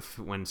both,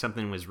 when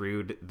something was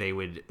rude, they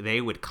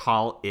would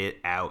call it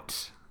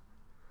out.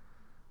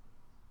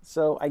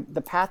 So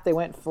the path they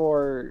went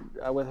for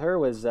with her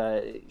was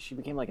she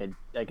became like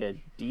a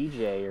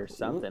DJ or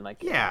something.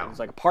 Like, yeah, it was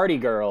like a party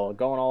girl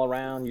going all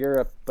around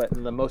Europe, but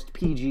in the most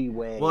PG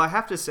way. Well, I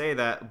have to say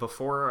that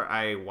before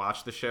I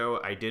watched the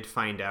show, I did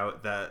find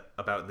out that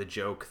about the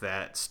joke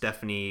that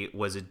Stephanie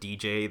was a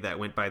DJ that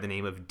went by the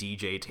name of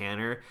DJ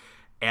Tanner,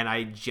 and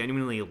I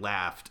genuinely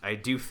laughed. I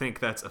do think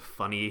that's a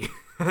funny.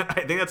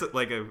 I think that's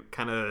like a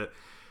kind of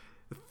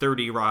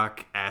 30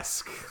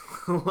 Rock-esque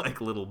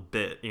like little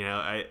bit, you know.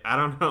 I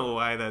don't know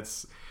why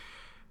that's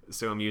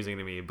so amusing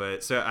to me,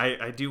 but so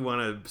I do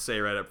want to say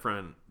right up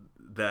front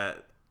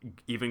that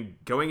even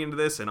going into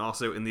this and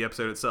also in the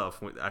episode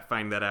itself, when I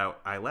find that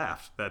out, I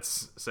laughed.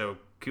 That's so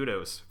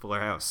kudos Fuller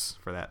House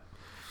for that.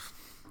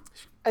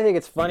 I think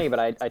it's funny, but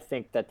I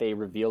think that they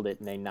revealed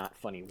it in a not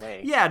funny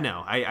way. Yeah,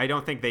 no, I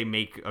don't think they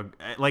make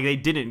like they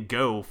didn't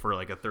go for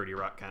like a 30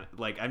 Rock kind of,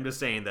 like, I'm just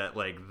saying that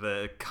like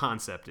the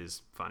concept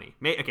is funny.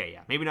 Okay,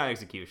 yeah, maybe not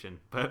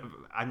execution, but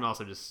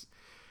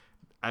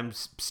I'm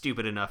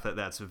stupid enough that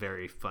that's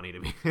very funny to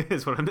me.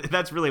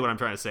 That's really what I'm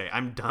trying to say.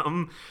 I'm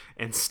dumb,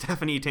 and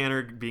Stephanie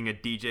Tanner being a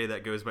DJ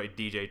that goes by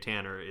DJ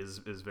Tanner is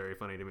very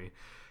funny to me.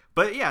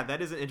 But yeah,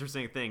 that is an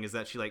interesting thing, is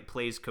that she like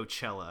plays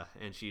Coachella,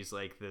 and she's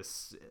like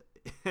this.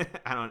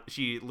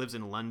 She lives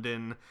in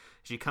London.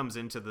 She comes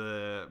into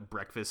the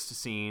breakfast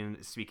scene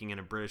speaking in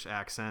a British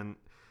accent.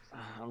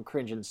 I'm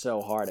cringing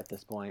so hard at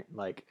this point.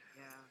 Like,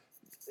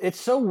 yeah. It's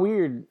so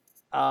weird.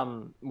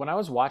 When I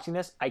was watching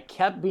this, I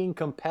kept being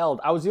compelled.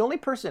 I was the only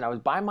person. I was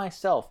by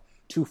myself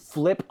to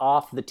flip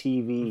off the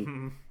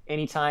TV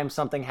anytime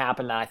something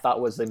happened that I thought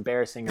was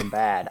embarrassing or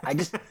bad.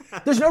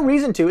 There's no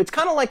reason to. It's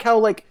kind of like how,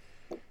 like,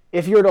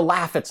 if you were to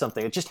laugh at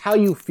something, it's just how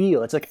you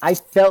feel. It's like I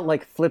felt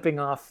like flipping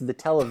off the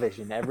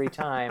television every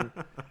time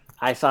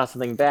I saw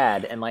something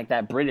bad, and like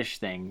that British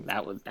thing,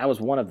 that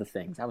was one of the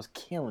things that was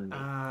killing me.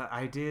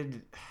 I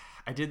did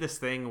this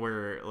thing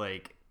where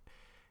like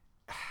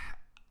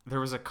there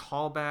was a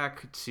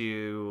callback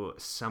to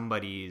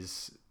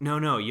somebody's. No,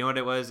 you know what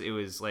it was? It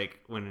was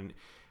like when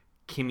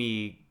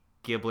Kimmy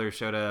Gibbler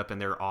showed up,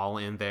 and they're all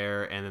in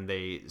there, and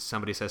then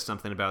somebody says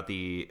something about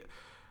the.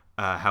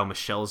 How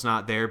Michelle's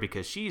not there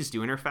because she's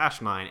doing her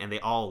fashion line, and they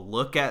all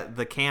look at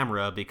the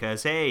camera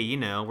because, hey, you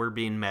know, we're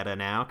being meta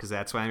now because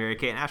that's why Mary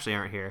Kate and Ashley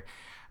aren't here.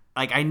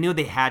 Like, I knew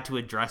they had to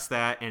address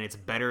that, and it's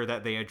better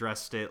that they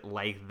addressed it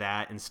like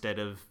that instead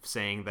of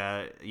saying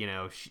that, you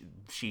know,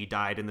 she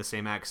died in the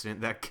same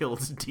accident that killed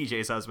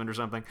DJ's husband or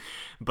something.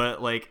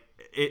 But like,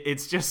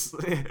 it's just.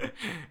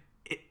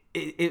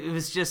 It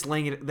was just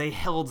laying it. They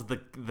held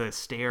the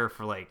stare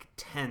for like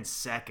 10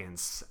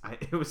 seconds.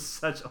 It was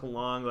such a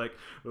long like.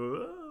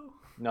 Whoa.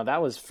 No,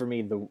 that was for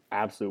me the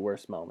absolute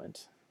worst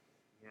moment.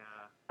 Yeah.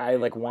 I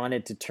like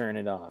wanted to turn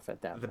it off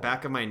at that point. The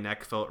back of my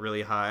neck felt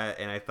really hot,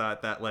 and I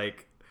thought that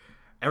like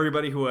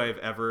everybody who I've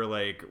ever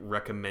like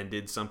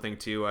recommended something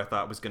to, I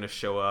thought was gonna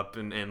show up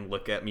and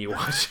look at me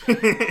watching.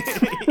 You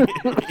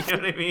know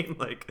what I mean?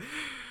 Like,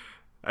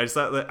 I just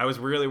thought that I was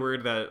really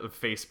worried that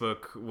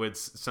Facebook would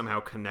somehow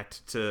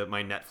connect to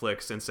my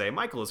Netflix and say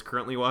Michael is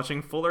currently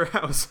watching Fuller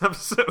House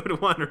episode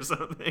 1 or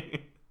something.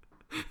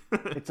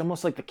 It's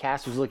almost like the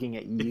cast was looking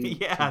at you.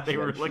 Yeah, they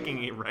were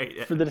looking right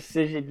at for the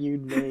decision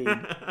you'd made.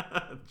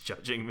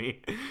 judging me.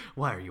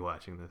 Why are you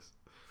watching this?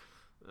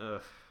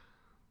 Ugh,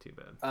 too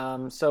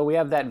bad. So we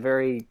have that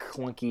very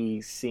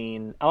clunky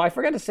scene. Oh, I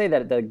forgot to say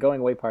that the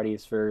going away party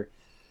is for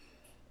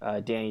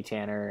Danny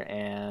Tanner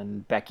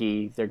and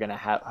Becky. They're gonna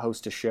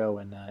host a show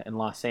in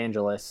Los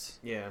Angeles.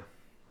 Yeah.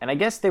 And I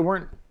guess they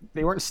weren't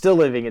still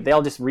living it. They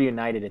all just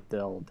reunited at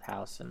the old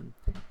house in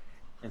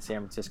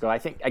San Francisco. I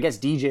guess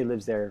DJ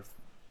lives there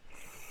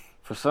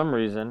for some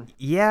reason.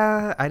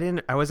 Yeah,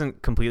 I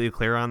wasn't completely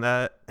clear on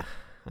that.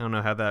 I don't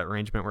know how that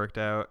arrangement worked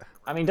out.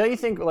 I mean, don't you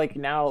think like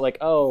now, like,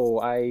 oh,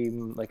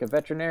 I'm like a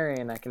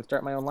veterinarian, I can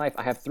start my own life.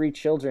 I have 3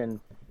 children.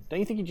 Don't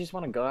you think you just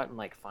want to go out and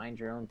like find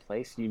your own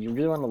place? You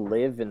really want to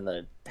live in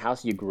the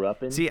house you grew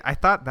up in? See, I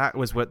thought that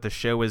was what the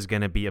show was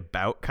going to be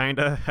about, kind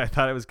of. I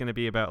thought it was going to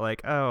be about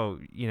like, oh,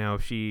 you know,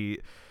 she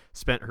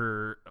spent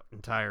her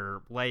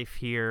entire life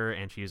here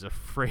and she's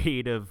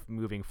afraid of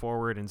moving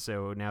forward. And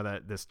so now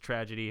that this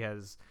tragedy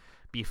has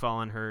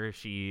befallen her,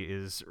 she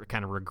is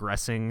kind of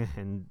regressing.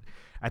 And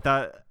I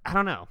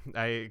don't know.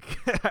 I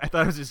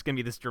thought it was just going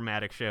to be this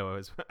dramatic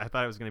show. I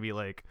thought it was going to be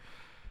like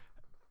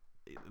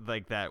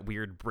that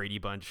weird Brady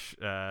Bunch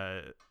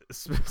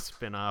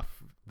spin-off,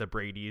 The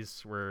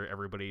Bradys, where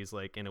everybody's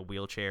like in a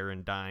wheelchair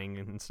and dying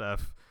and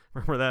stuff.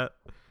 Remember that?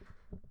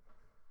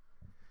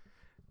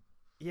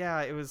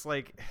 Yeah, it was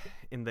like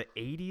in the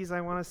 80s,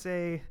 I want to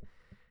say.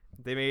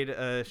 They made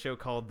a show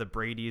called The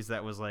Bradys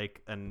that was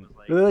like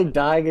really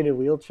dying in a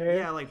wheelchair?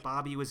 Yeah, like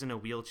Bobby was in a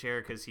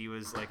wheelchair because he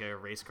was like a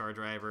race car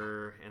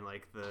driver, and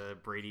like the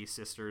Brady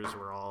sisters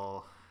were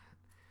all,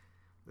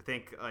 I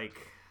think, like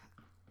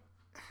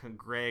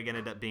Greg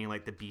ended up being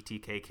like the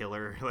BTK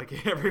killer.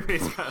 Like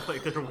everybody's got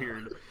like their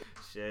weird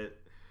shit.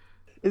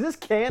 Is this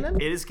canon?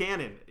 It is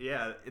canon.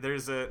 Yeah,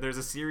 there's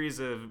a series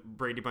of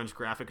Brady Bunch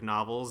graphic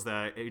novels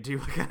that do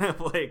kind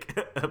of like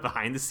a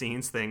behind the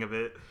scenes thing of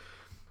it.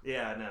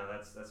 Yeah, no,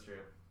 that's true.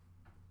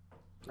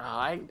 Oh,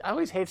 I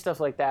always hate stuff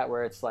like that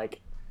where it's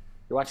like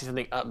you're watching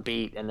something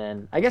upbeat and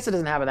then I guess it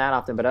doesn't happen that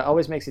often, but it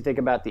always makes you think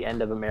about the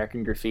end of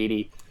American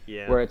Graffiti,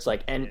 where it's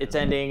like it's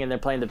ending and they're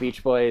playing the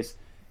Beach Boys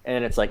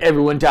and it's like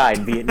everyone died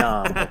in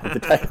Vietnam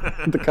like,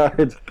 with the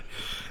cards.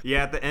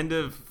 Yeah, at the end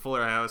of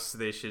Fuller House,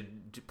 they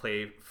should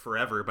play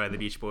Forever by the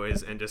Beach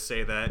Boys and just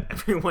say that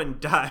everyone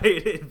died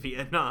in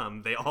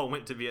Vietnam. They all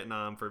went to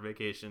Vietnam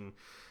for4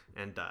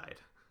 and died.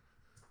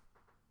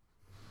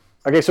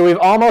 Okay, so we've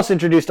almost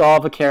introduced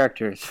all the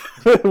characters.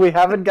 We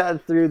haven't gotten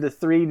through the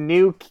 4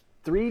 new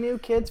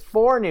kids.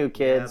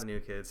 Yeah, the new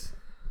kids.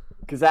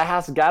 Because that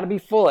house has got to be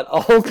full at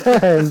all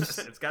times.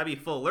 It's got to be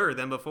fuller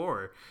than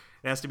before.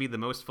 It has to be the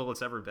most full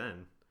it's ever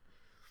been.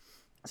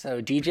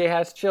 So DJ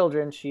has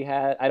children.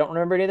 I don't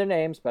remember any of their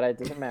names, but it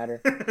doesn't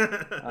matter.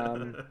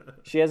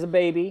 She has a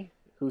baby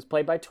who's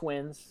played by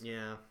twins.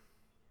 Yeah.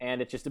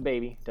 And it's just a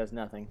baby, does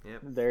nothing. Yep.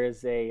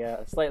 There's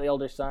a slightly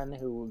older son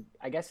who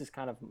I guess is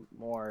kind of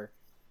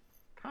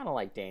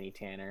like Danny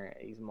Tanner.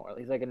 He's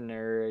like a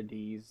nerd.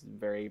 He's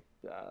very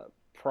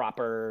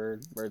proper,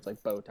 wears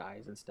like bow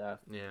ties and stuff.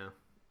 Yeah.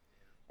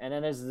 And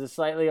then there's the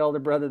slightly older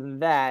brother than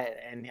that,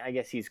 and I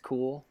guess he's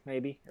cool,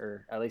 maybe,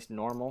 or at least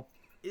normal.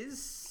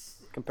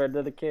 Compared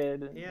to the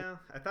kid. Yeah,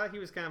 I thought he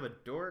was kind of a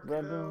dork,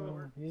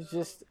 though. He's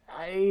just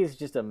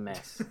a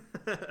mess.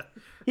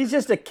 He's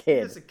just a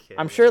kid. He's a kid.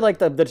 I'm sure like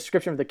the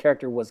description of the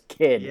character was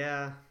kid.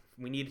 Yeah,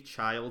 we need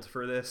child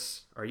for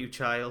this. Are you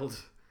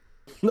child?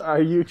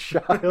 Are you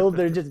child?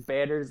 They're just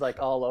banners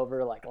like all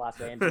over like Los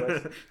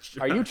Angeles.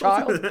 Are you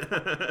child?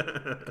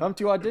 Come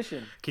to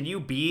audition. Can you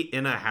be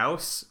in a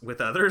house with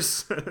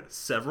others?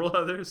 Several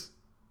others?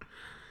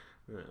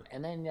 Yeah.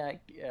 And then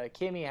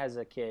Kimmy has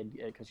a kid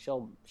because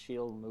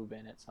she'll move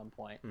in at some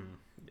point.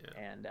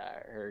 And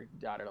her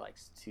daughter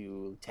likes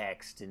to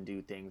text and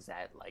do things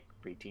that like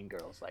preteen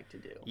girls like to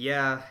do.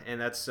 Yeah, and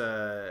that's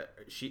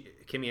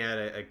Kimmy had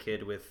a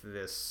kid with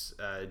this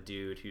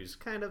dude who's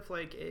kind of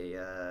like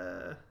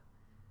a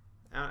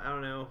I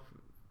don't know.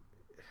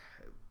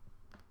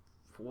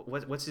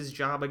 What's his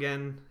job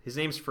again? His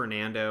name's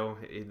Fernando.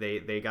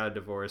 They got a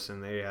divorce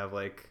and they have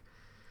like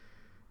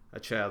a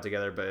child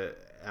together, but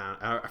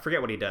I forget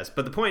what he does.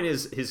 But the point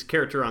is, his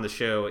character on the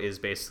show is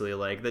basically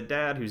like the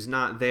dad who's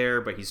not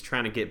there, but he's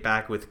trying to get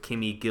back with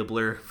Kimmy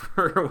Gibbler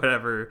for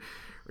whatever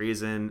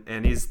reason.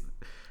 And he's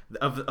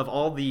of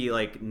all the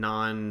like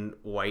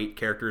non-white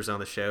characters on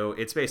the show,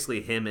 it's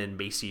basically him and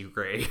Macy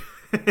Gray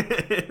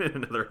in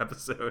another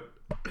episode.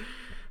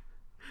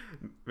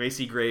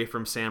 Macy Gray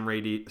from Sam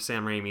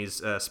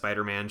Raimi's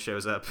Spider-Man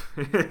shows up.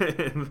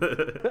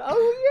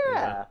 Oh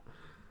yeah.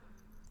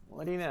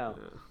 What do you know?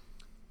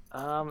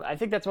 I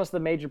think that's most of the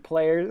major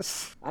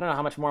players. I don't know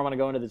how much more I want to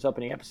go into this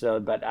opening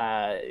episode, but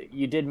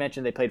you did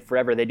mention they played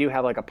Forever. They do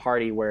have like a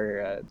party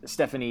where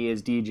Stephanie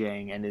is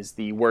DJing and is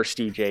the worst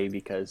DJ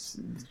because,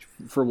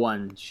 for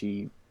one,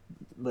 she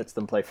lets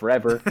them play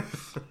Forever.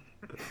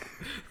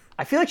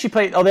 I feel like she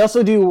played. Oh, they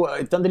also do.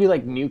 Don't they do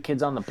like New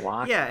Kids on the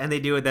Block? Yeah, and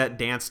they do that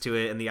dance to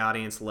it, and the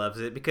audience loves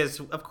it because,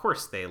 of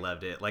course, they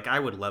loved it. Like, I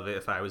would love it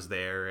if I was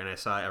there and I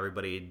saw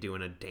everybody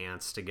doing a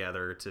dance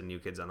together to New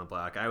Kids on the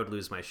Block. I would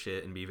lose my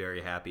shit and be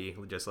very happy,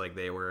 just like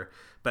they were.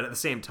 But at the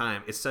same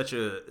time, it's such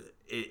a.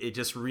 It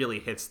just really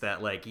hits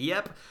that, like,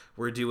 yep,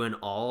 we're doing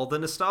all the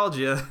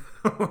nostalgia.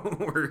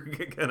 We're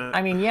gonna.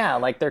 I mean, yeah,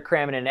 like they're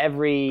cramming in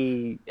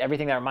everything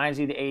that reminds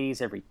you of the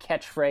 '80s, every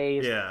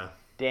catchphrase. Yeah.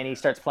 Danny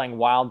starts playing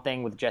Wild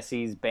Thing with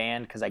Jesse's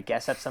band because I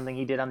guess that's something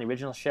he did on the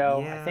original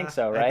show. Yeah, I think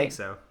so, right? I think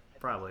so,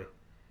 probably.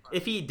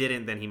 If he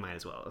didn't, then he might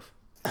as well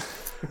have.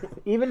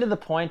 Even to the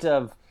point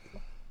of,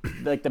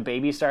 like, the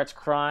baby starts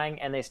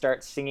crying and they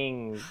start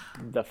singing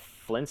the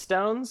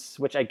Flintstones,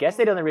 which I guess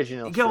they did on the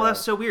original show. Well, that's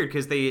so weird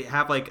because they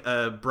have, like,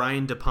 a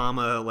Brian De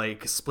Palma,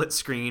 like, split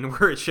screen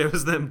where it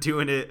shows them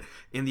doing it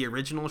in the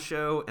original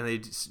show and they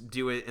just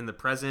do it in the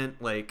present,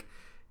 like...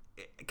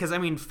 Because, I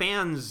mean,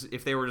 fans,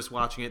 if they were just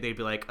watching it, they'd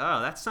be like,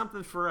 oh, that's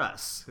something for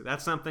us.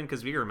 That's something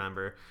because we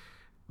remember.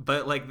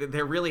 But, like,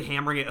 they're really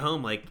hammering it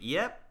home, like,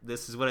 yep,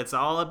 this is what it's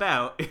all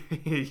about.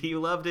 You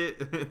loved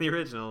it in the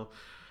original.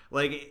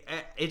 Like,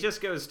 it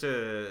just goes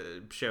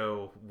to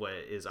show what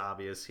is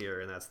obvious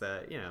here, and that's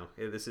that, you know,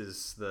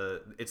 it's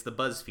the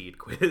BuzzFeed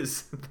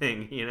quiz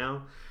thing, you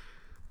know?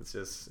 It's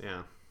just,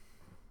 yeah.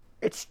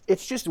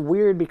 It's just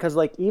weird because,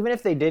 like, even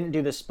if they didn't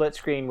do the split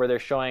screen where they're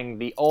showing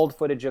the old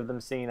footage of them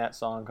singing that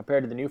song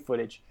compared to the new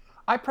footage,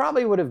 I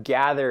probably would have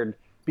gathered,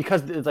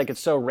 because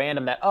it's so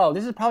random, that, oh,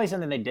 this is probably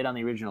something they did on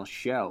the original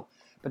show.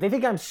 But they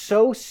think I'm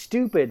so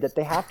stupid that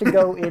they have to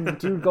go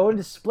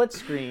into split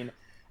screen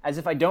as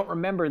if I don't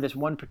remember this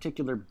one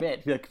particular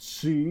bit. Be like,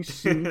 see,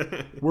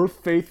 we're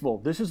faithful.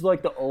 This is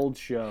like the old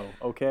show,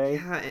 okay?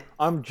 Yeah,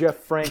 I'm Jeff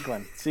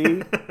Franklin.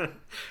 See?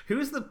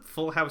 Who's the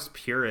Full House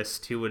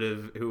purist who would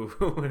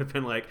have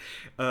been like,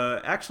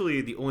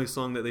 actually, the only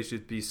song that they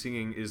should be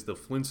singing is the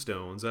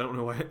Flintstones. I don't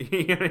know why.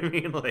 You know what I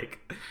mean?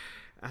 Like,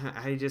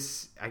 I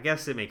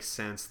guess it makes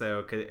sense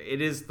though,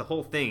 because the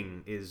whole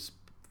thing is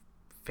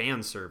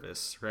fan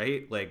service,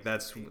 right? Like,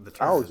 that's the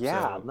term. Oh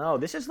yeah, no,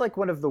 this is like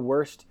one of the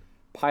worst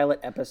pilot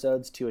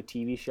episodes to a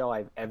TV show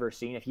I've ever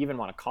seen, if you even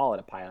want to call it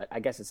a pilot.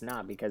 I guess it's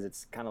not, because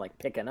it's kind of like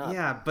picking up.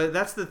 Yeah, but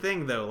that's the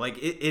thing though, like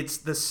it's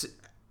this.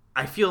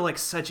 I feel like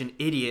such an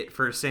idiot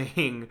for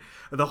saying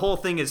the whole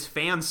thing is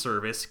fan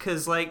service,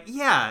 because, like,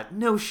 yeah,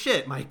 no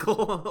shit,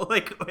 Michael.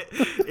 Like,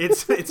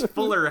 it's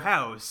Fuller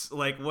House.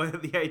 Like,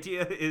 what the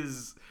idea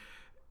is,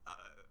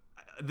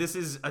 this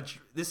is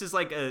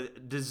like a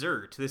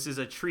dessert. This is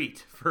a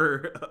treat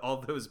for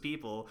all those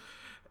people.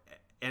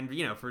 And,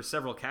 you know, for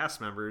several cast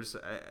members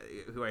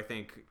who I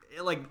think,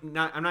 like,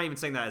 I'm not even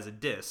saying that as a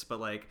diss, but,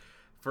 like,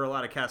 for a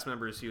lot of cast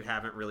members who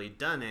haven't really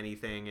done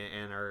anything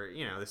and are,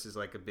 you know, this is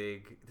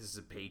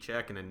a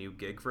paycheck and a new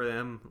gig for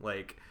them.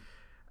 Like,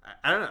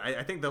 I don't know.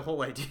 I think the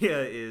whole idea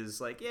is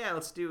like, yeah,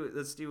 let's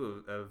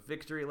do a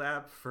victory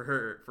lap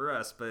for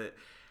us. But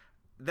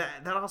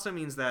that also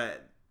means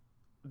that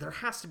there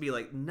has to be,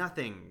 like,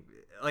 nothing.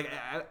 Like,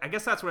 I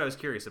guess that's what I was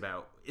curious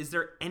about. Is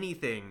there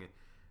anything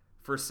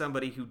for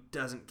somebody who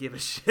doesn't give a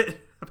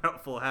shit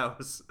about Full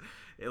House?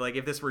 Like,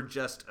 if this were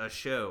just a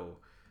show,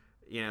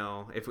 you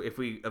know, if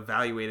we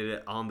evaluated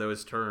it on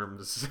those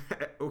terms,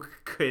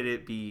 could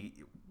it be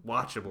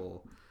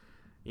watchable?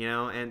 You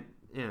know, and,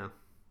 you know.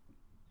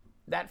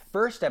 That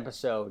first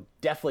episode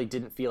definitely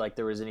didn't feel like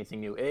there was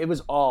anything new. It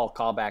was all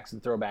callbacks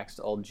and throwbacks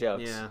to old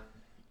jokes. Yeah.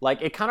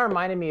 Like, it kind of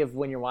reminded me of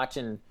when you're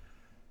watching,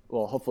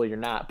 well, hopefully you're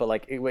not, but,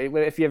 like,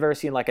 if you've ever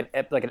seen, like, an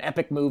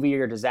epic movie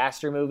or a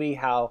disaster movie,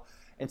 how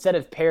instead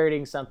of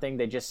parodying something,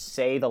 they just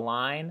say the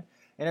line.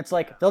 And it's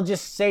like, they'll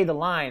just say the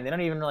line. They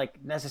don't even,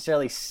 like,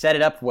 necessarily set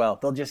it up well.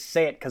 They'll just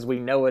say it because we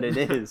know what it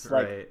is.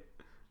 Like, Right.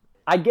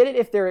 I get it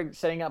if they're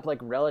setting up, like,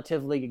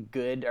 relatively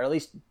good, or at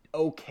least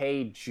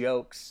okay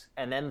jokes,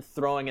 and then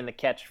throwing in the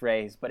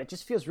catchphrase. But it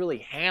just feels really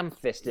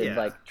ham-fisted, Yeah.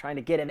 like, trying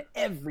to get in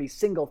every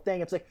single thing.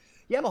 It's like,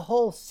 you have a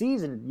whole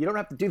season. You don't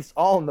have to do this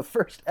all in the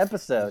first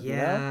episode, you know?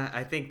 Yeah,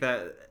 I think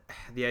that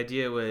the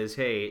idea was,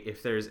 hey,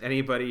 if there's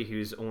anybody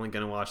who's only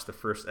going to watch the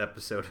first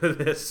episode of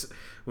this,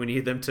 we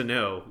need them to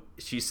know.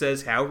 She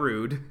says how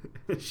rude.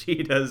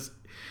 She does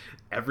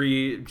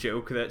every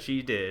joke that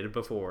she did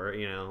before,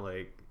 you know,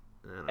 like,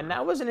 I don't know. And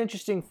that was an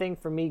interesting thing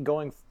for me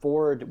going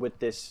forward with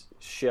this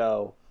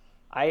show.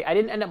 I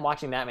didn't end up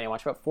watching that many. I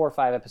watched about 4 or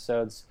 5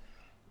 episodes.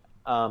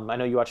 I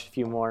know you watched a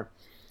few more.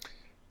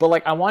 But,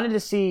 like, I wanted to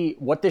see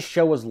what this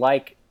show was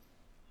like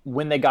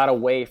when they got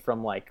away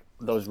from, like,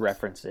 those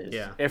references.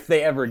 Yeah. If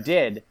they ever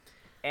did.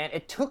 And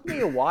it took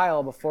me a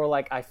while before,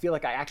 like, I feel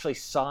like I actually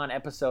saw an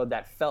episode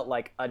that felt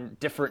like a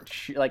different,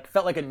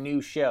 felt like a new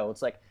show.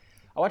 It's like,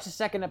 I watched the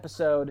second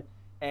episode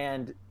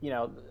and, you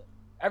know,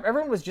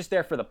 everyone was just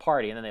there for the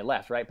party and then they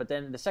left, right? But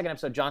then the second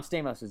episode, John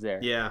Stamos is there.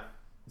 Yeah.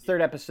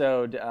 third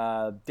episode,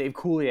 Dave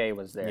Coulier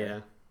was there. Yeah.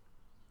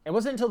 It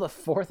wasn't until the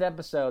fourth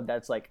episode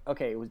that's like,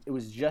 okay, it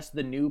was just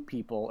the new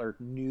people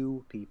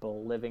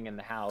living in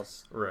the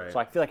house. Right. So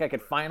I feel like I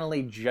could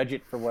finally judge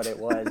it for what it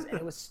was, and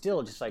it was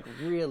still just like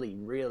really,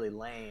 really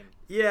lame.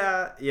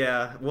 Yeah,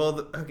 yeah.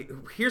 Well, okay.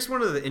 Here's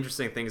one of the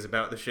interesting things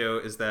about the show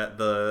is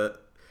that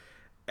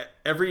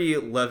every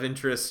love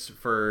interest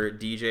for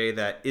DJ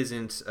that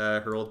isn't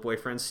her old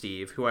boyfriend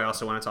Steve, who I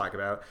also want to talk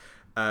about,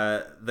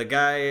 the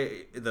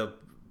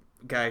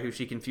guy who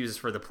she confuses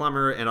for the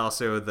plumber, and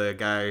also the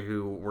guy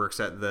who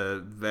works at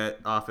the vet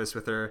office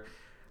with her,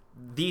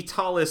 the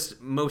tallest,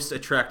 most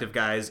attractive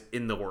guys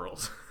in the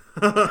world.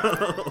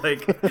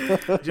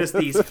 Like, just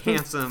these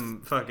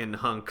handsome fucking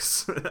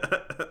hunks.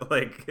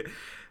 Like,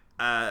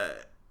 I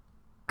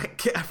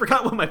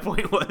forgot what my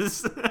point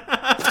was.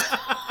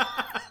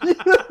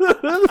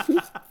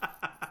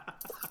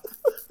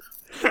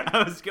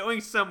 I was going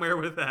somewhere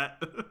with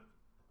that.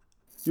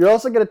 You're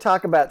also going to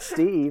talk about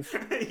Steve.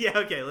 Yeah,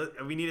 okay.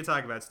 We need to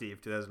talk about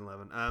Steve,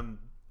 2011.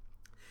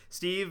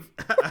 Steve,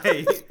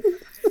 I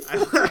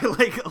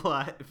like a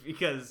lot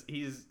because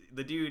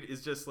the dude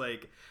is just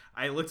like,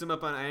 I looked him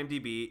up on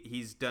IMDb.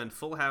 He's done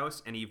Full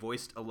House and he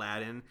voiced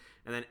Aladdin.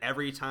 And then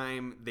every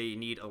time they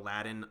need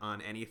Aladdin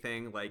on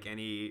anything, like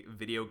any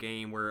video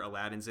game where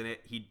Aladdin's in it,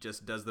 he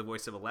just does the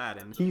voice of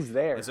Aladdin. He's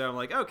there. And so I'm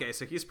like, okay,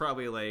 so he's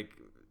probably like,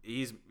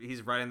 he's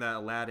writing that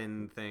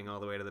Aladdin thing all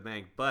the way to the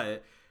bank.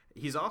 But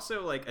he's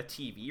also like a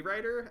TV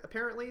writer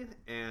apparently,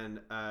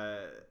 and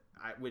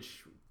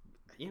which,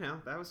 you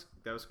know, that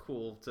was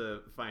cool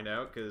to find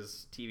out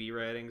because TV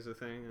writing is a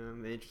thing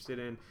I'm interested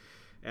in.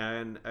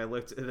 And I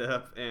looked it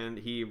up, and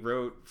he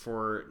wrote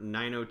for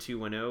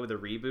 90210, the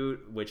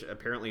reboot, which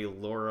apparently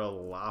Laura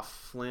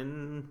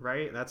Loughlin,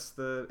 right? That's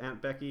the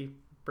Aunt Becky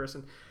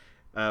person,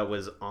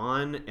 was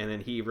on. And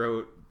then he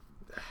wrote,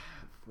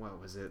 what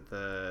was it?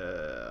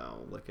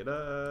 I'll look it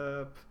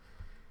up.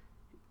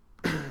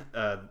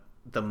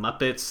 The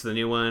Muppets, the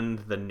new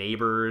one, The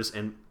Neighbors,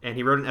 and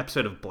he wrote an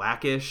episode of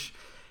Blackish.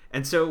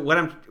 And so what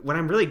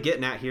I'm really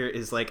getting at here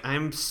is like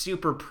I'm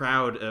super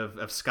proud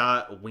of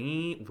Scott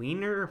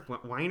Weiner.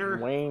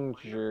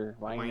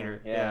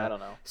 Yeah, I don't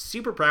know.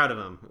 Super proud of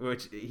him.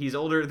 Which he's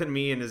older than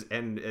me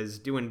and is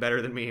doing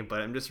better than me,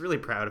 but I'm just really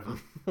proud of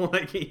him.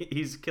 Like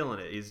he's killing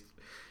it.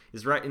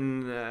 He's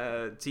writing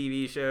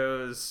TV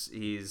shows.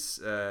 He's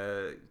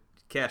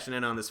cashing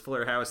in on this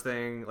Fuller House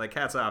thing. Like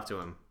hats off to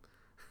him.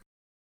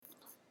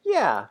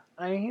 Yeah,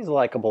 I mean he's a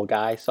likable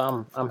guy,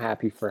 so I'm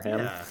happy for him.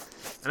 Yeah,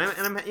 and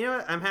I'm you know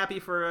what? I'm happy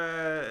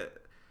for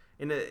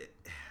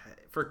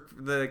for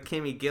the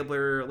Kimmy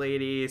Gibbler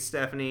lady,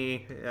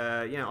 Stephanie.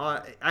 You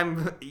know,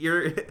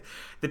 you're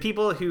the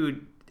people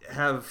who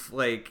have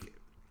like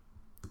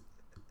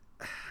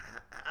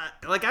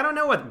I don't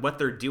know what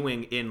they're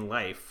doing in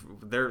life.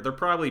 They're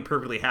probably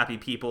perfectly happy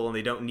people, and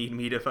they don't need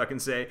me to fucking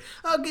say,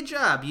 "Oh, good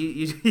job, you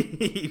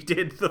you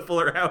did the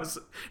Fuller House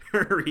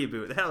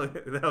reboot."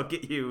 That'll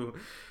get you.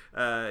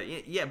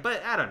 Yeah,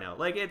 but I don't know.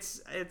 Like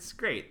it's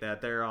great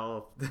that they're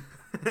all.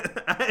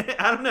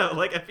 I don't know.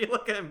 Like I feel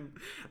like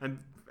I'm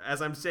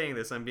as I'm saying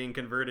this, I'm being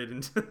converted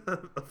into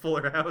a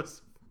Fuller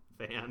House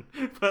fan.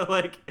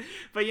 But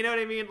you know what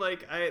I mean?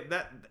 Like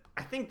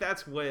I think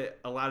that's what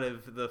a lot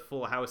of the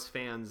Full House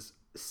fans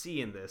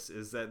see in this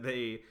is that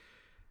they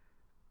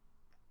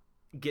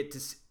get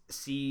to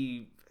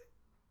see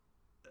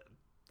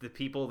the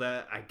people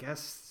that I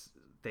guess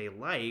they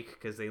like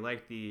because they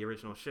like the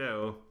original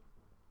show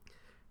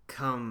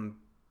come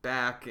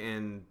back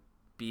and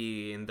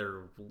be in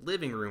their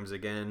living rooms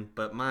again.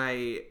 But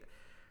I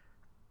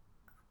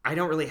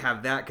don't really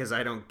have that because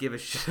I don't give a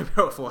shit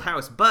about Full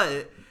House,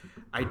 but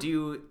I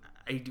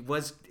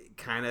was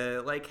kind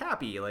of like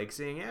happy, like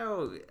seeing,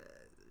 oh,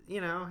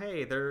 you know,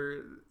 hey,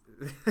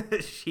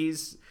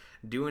 she's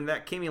doing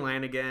that Kimmy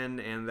line again,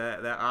 and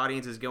that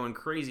audience is going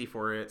crazy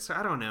for it. So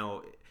I don't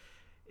know.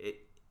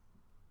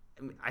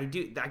 I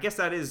guess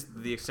that is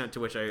the extent to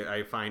which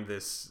I find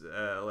this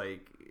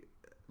like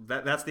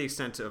that's the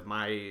extent of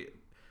my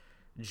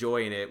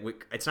joy in it.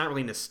 It's not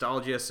really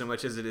nostalgia so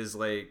much as it is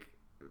like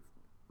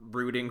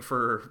rooting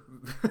for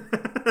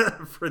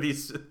for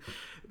these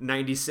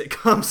 90s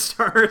sitcom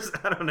stars.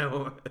 I don't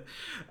know.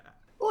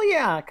 Well,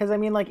 yeah, because I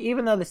mean, like,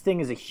 even though this thing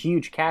is a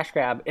huge cash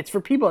grab, it's for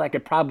people that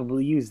could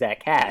probably use that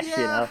cash, you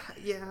know?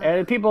 Yeah.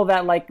 And people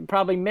that, like,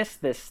 probably miss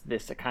this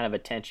kind of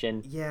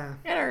attention. Yeah.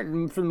 And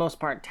are, for the most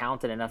part,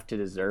 talented enough to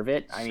deserve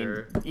it. I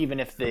Sure. mean, even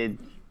if the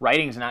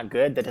writing's not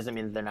good, that doesn't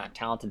mean that they're not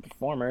talented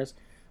performers.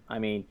 I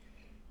mean,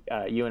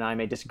 you and I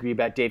may disagree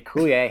about Dave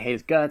Coulier. I hate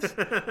his guts.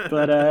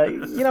 But,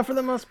 you know, for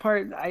the most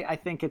part, I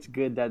think it's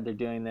good that they're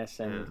doing this.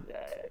 And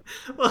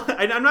well,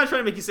 I'm not trying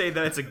to make you say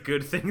that it's a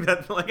good thing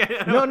that, like,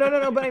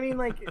 No. But I mean,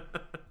 like, you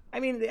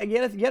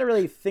gotta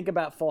really think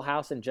about Full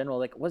House in general.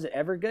 Like, was it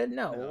ever good?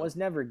 No, it was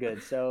never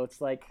good. So it's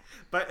like,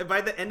 But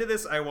by the end of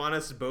this, I want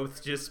us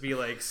both just be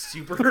like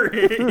super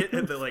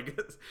like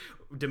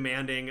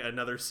demanding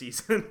another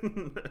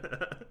season.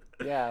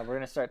 yeah, we're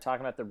gonna start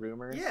talking about the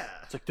rumors. Yeah.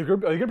 It's like, are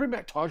they gonna bring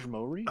back Taj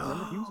Mowry?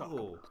 Remember he was on?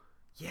 Oh,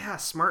 yeah,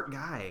 smart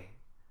guy.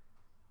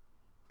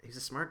 He's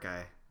a smart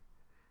guy.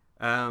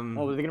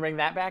 Oh, are they gonna bring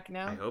that back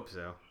now? I hope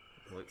so.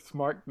 Like,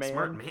 Smart man.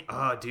 Smart man.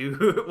 Oh,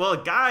 dude. Well,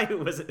 a guy who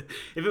was,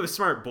 if it was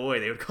smart boy,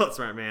 they would call it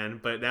smart man,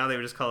 but now they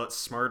would just call it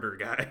smarter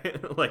guy.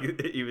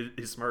 Like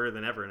he's smarter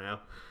than ever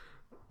now.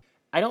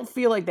 I don't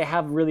feel like they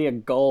have really a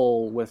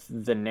goal with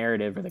the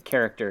narrative or the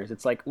characters.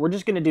 It's like we're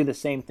just gonna do the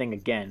same thing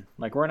again.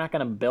 Like we're not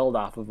gonna build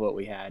off of what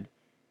we had.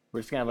 We're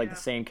just gonna have like the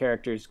same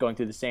characters going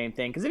through the same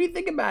thing. Because if you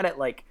think about it,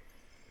 like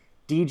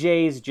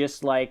DJ's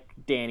just like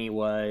Danny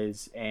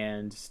was,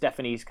 and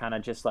Stephanie's kind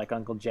of just like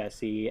Uncle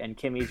Jesse, and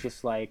Kimmy's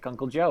just like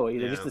Uncle Joey.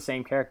 They're just the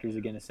same characters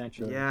again,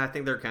 essentially. Yeah, I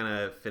think they're kind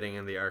of fitting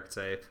in the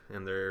archetype,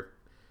 and they're,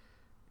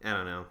 I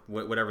don't know,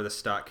 whatever the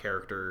stock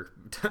character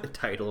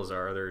titles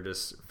are, they're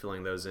just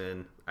filling those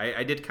in.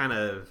 I did kind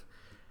of.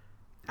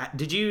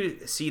 Did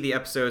you see the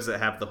episodes that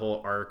have the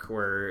whole arc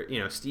where, you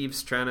know,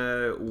 Steve's trying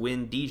to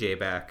win DJ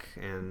back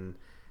and.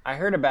 I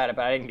heard about it,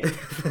 but I didn't get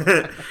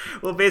it.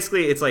 Well,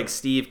 basically, it's like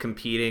Steve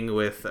competing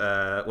with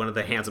one of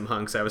the handsome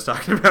hunks I was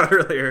talking about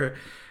earlier.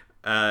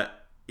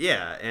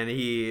 Yeah, and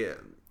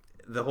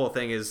the whole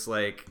thing is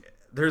like,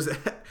 there's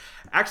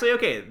actually,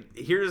 okay,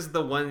 here's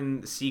the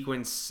one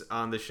sequence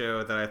on the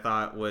show that I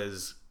thought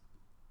was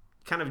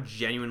kind of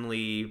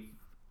genuinely,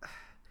 I'm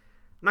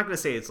not going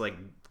to say it's like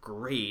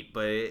great,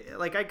 but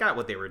like I got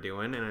what they were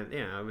doing, and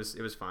you know,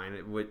 it was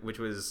fine, which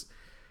was,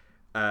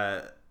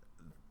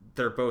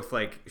 they're both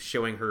like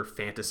showing her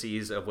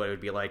fantasies of what it would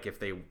be like if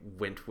they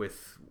went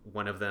with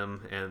one of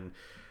them, and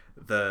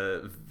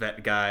the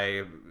vet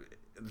guy,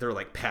 they're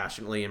like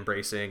passionately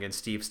embracing, and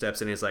Steve steps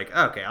in and he's like,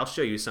 okay, I'll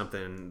show you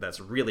something that's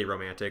really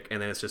romantic,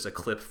 and then it's just a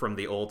clip from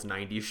the old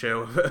 90s show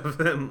of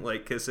them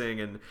like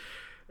kissing, and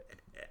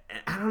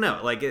I don't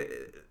know, like I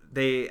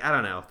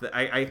don't know,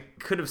 I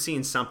could have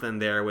seen something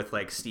there with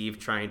like Steve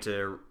trying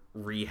to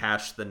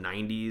rehash the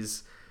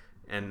 90s.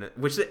 And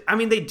which, I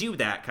mean, they do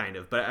that kind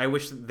of, but I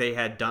wish they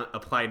had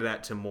applied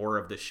that to more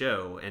of the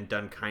show and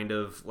done kind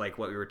of like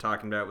what we were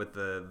talking about with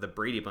the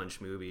Brady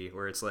Bunch movie,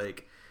 where it's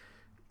like,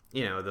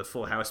 you know, the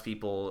Full House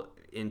people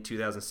in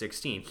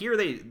 2016. Here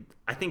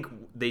I think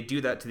they do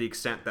that to the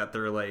extent that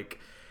they're like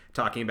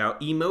talking about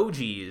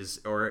emojis,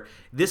 or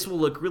this will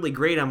look really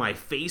great on my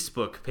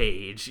Facebook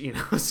page, you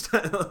know,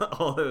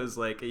 all those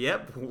like,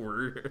 yep,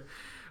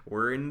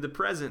 we're in the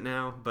present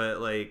now, but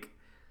like.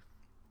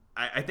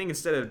 I think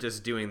instead of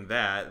just doing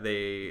that,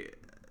 it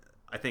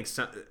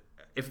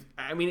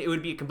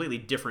would be a completely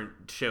different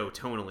show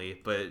tonally,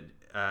 but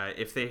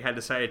if they had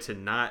decided to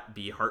not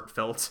be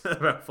heartfelt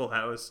about Full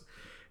House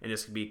and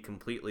just be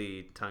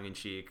completely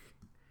tongue-in-cheek,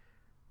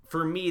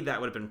 for me,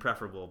 that would have been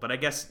preferable. But I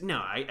guess,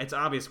 no, it's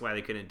obvious why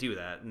they couldn't do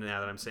that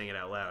now that I'm saying it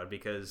out loud,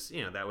 because,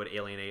 you know, that would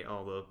alienate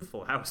all the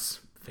Full House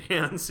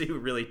fans who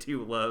really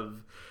do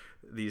love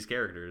these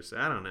characters.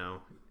 I don't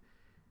know,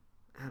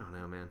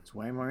 man. It's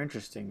way more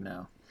interesting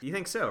now. You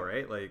think so,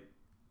 right? Like,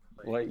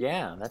 well,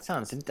 yeah, that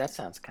sounds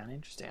kind of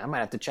interesting. I might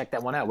have to check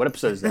that one out. What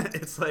episode is that?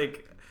 It's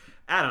like,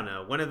 I don't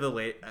know. One of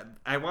the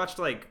I watched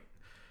like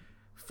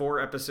 4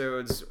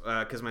 episodes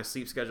because my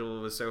sleep schedule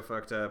was so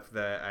fucked up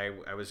that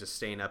I was just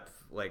staying up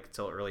like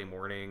till early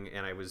morning,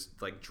 and I was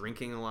like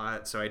drinking a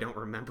lot, so I don't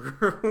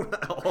remember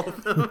all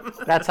of them.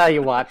 That's how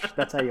you watch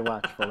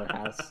Fuller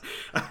House.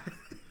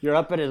 You're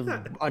up at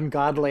an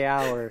ungodly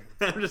hour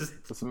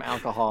with some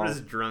alcohol. I'm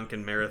just drunk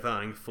and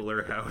marathoning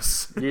Fuller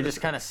House. You're just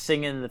kind of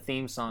singing the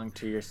theme song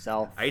to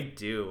yourself. I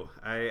do.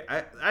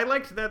 I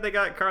liked that they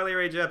got Carly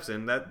Rae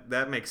Jepsen.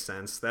 That makes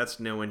sense. That's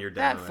Know When You're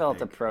Down. That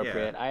felt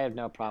appropriate. Yeah. I have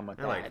no problem with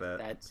that. I like that.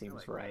 That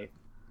seems right.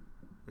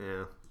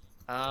 Yeah.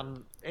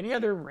 Any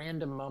other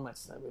random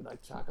moments that we'd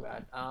like to talk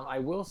about? I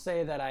will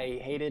say that I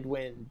hated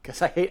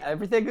because I hate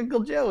everything Uncle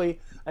Joey.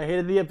 I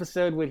hated the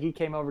episode when he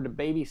came over to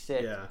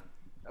babysit. Yeah.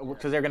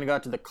 Because they're going to go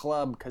out to the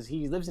club because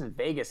he lives in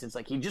Vegas. It's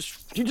like he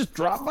just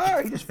dropped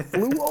by. He just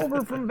flew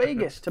over from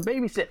Vegas to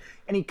babysit.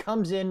 And he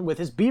comes in with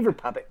his beaver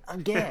puppet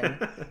again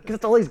because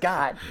that's all he's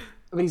got.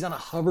 But he's on a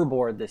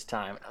hoverboard this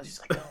time. And I was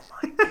just like, oh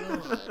my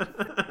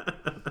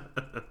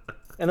God.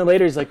 And then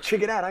later he's like,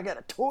 check it out. I got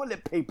a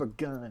toilet paper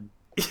gun.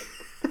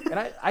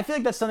 And I feel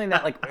like that's something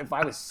that, like, if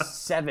I was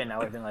 7, I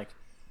would have been like,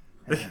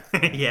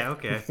 yeah,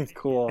 okay.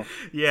 Cool.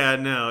 Yeah,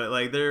 no,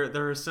 like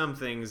there are some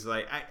things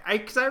like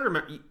because I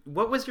remember,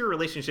 what was your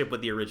relationship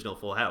with the original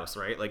Full House,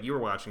 right? Like you were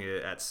watching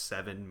it at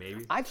 7,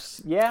 maybe. I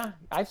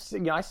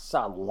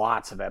saw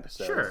lots of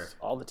episodes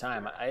all the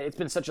time. It's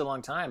been such a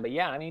long time, but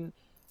yeah, I mean,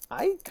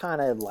 I kind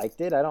of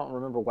liked it. I don't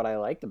remember what I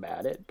liked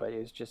about it, but it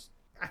was just.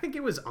 I think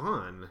it was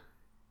on.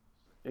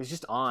 It was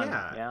just on.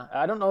 Yeah.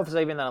 I don't know if it's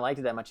even that I liked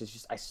it that much. It's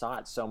just I saw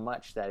it so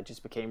much that it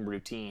just became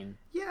routine.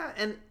 Yeah,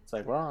 and it's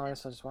like, well, I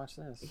guess I'll just watch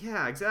this.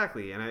 Yeah,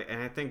 exactly. And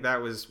I think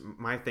that was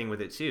my thing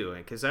with it too.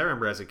 Because I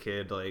remember as a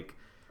kid, like,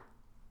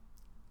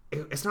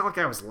 it's not like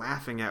I was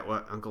laughing at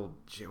what Uncle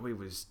Joey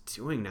was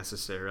doing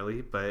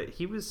necessarily, but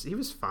he was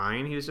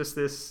fine. He was just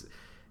this,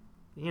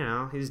 you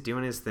know, he's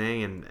doing his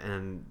thing,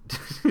 and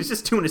he's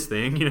just doing his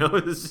thing. You know,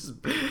 he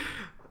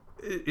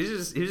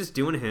was just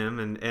doing him,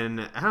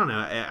 and I don't know.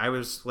 I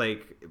was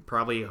like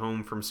probably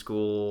home from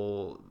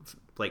school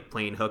like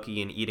playing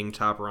hooky and eating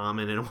top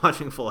ramen and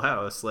watching Full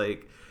House.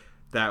 Like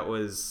that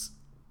was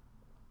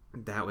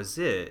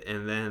it.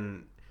 And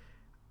then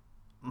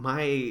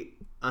my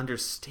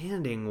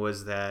understanding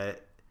was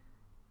that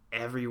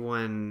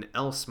everyone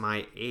else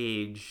my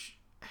age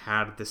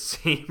had the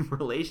same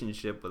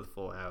relationship with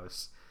Full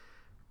House,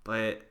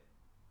 but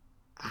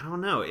I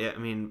don't know. I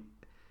mean,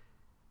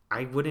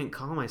 I wouldn't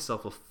call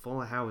myself a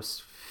Full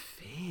House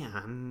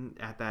fan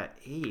at that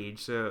age.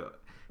 So,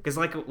 because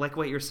like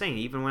what you're saying,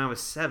 even when I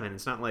was 7,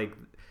 it's not like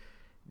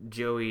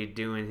Joey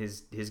doing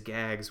his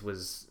gags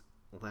was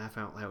laugh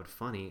out loud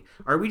funny.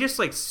 Are we just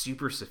like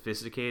super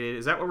sophisticated?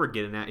 Is that what we're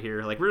getting at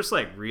here? Like we're just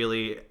like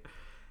really,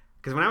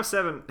 because when I was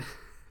 7,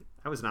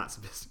 I was not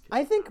sophisticated.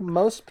 I think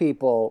most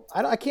people.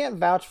 I can't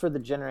vouch for the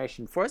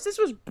generation for us.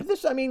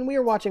 This. I mean, we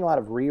were watching a lot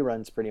of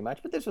reruns, pretty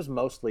much, but this was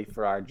mostly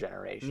for our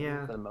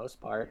generation for the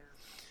most part.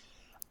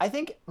 I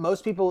think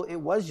most people, it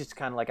was just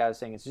kind of like I was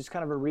saying. It's just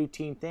kind of a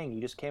routine thing. You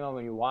just came home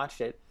and you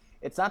watched it.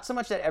 It's not so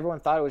much that everyone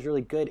thought it was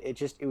really good.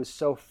 It was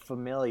so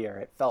familiar.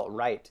 It felt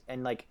right,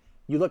 and like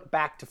you look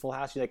back to Full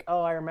House, you're like,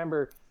 oh, I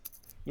remember,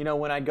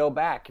 when I go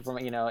back from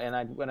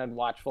and when I'd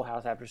watch Full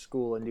House after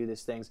school and do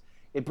these things.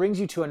 It brings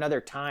you to another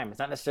time. It's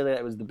not necessarily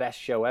that it was the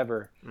best show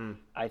ever.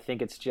 I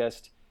think it's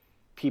just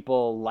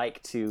people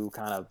like to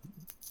kind of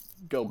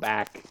go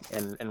back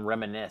and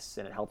reminisce,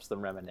 and it helps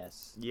them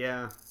reminisce.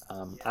 Yeah.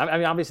 I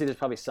mean, obviously, there's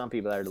probably some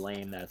people that are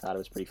lame that thought it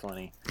was pretty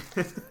funny.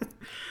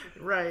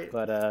 Right.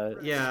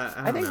 But yeah,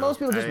 I think most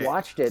people just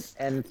watched it,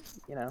 and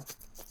that's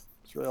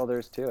really all there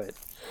is to it.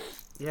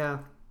 Yeah,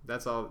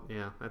 that's all.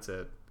 Yeah, that's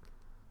it.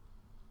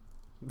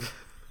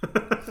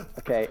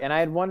 Okay, and I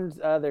had one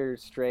other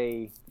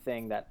stray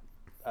thing that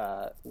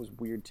was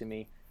weird to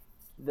me.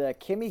 The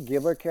Kimmy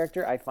Gibbler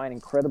character I find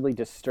incredibly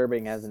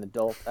disturbing as an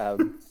adult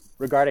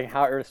regarding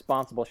how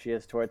irresponsible she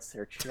is towards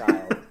her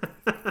child.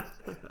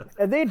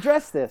 And they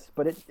address this,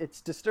 but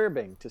it's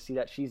disturbing to see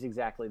that she's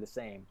exactly the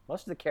same.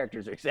 Most of the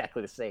characters are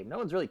exactly the same. No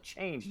one's really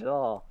changed at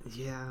all.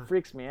 Yeah.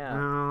 Freaks me out.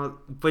 No,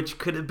 but it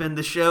could have been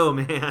the show,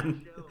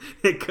 man.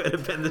 It could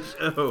have been the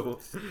show.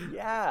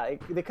 Yeah,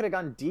 they could have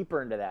gone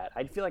deeper into that.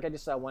 I feel like I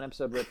just saw one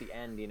episode where at the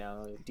end,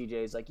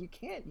 DJ's like, you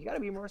got to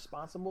be a more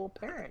responsible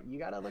parent. You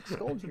got to like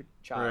scold your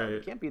child. Right.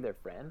 You can't be their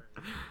friend.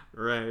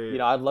 Right.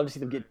 I'd love to see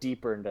them get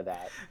deeper into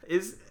that.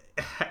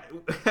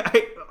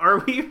 Are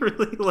we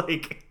really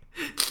like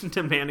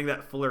demanding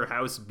that Fuller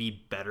House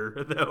be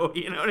better, though?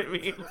 You know what I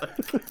mean?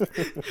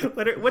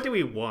 Like, what do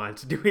we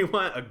want? Do we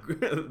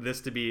want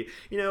this to be?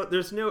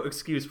 There's no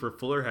excuse for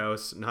Fuller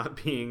House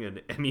not being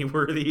an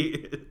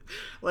Emmy-worthy.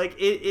 Like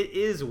it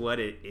is what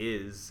it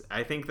is.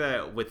 I think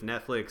that with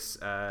Netflix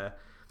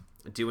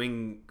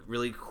doing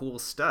really cool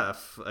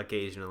stuff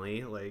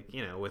occasionally, like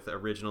with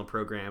original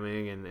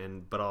programming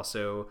and but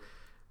also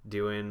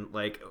doing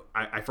like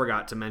I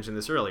forgot to mention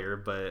this earlier,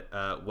 but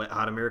Wet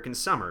Hot American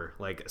Summer,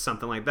 like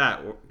something like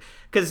that,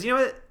 because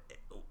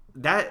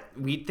that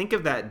we think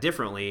of that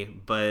differently,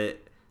 but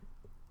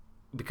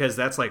because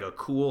that's like a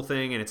cool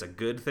thing and it's a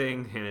good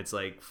thing and it's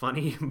like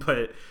funny.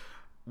 But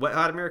Wet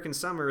Hot American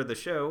Summer, the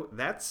show,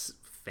 that's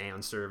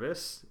fan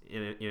service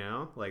in it,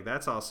 like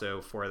that's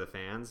also for the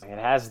fans. It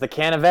has the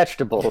can of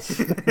vegetables.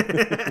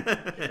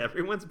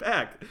 Everyone's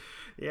back.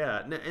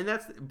 Yeah, and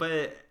that's,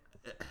 but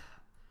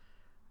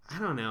I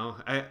don't know.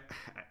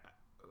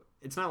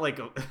 It's not like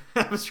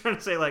I was trying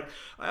to say like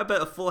I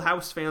bet Full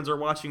House fans are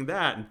watching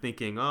that and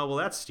thinking, oh well,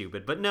 that's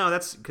stupid. But no,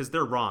 that's because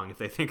they're wrong if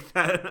they think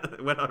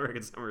that Wet Hot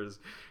American Summer is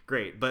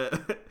great. But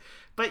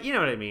you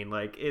know what I mean.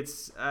 Like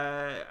it's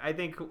I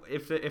think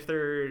if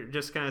they're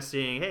just kind of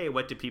seeing, hey,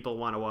 what do people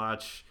want to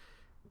watch?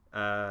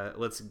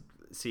 Let's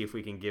see if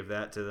we can give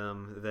that to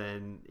them.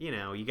 Then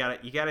you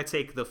gotta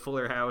take the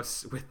Fuller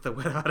House with the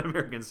Wet Hot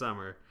American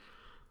Summer,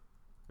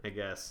 I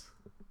guess.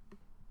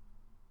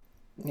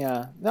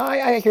 Yeah. No,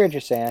 I hear what you're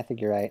saying. I think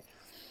you're right.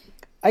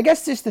 I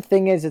guess just the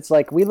thing is, it's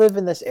like we live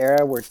in this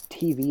era where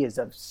TV is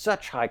of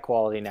such high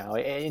quality now.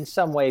 In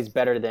some ways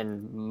better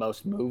than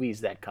most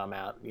movies that come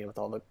out, with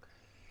all the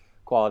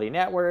quality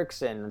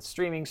networks and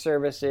streaming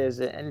services.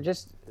 And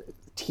just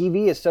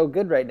TV is so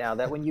good right now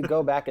that when you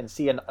go back and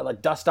see a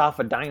dust off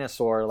a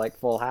dinosaur like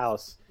Full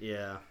House.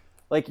 Yeah.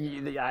 Like,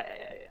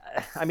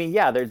 I mean,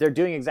 yeah, they're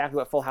doing exactly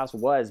what Full House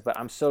was, but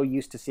I'm so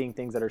used to seeing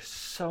things that are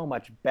so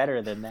much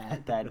better than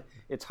that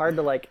it's hard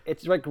to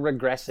it's like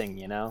regressing,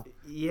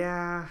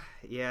 Yeah,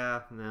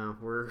 no,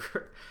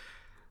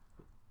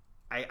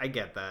 I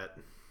get that.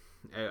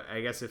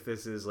 I guess if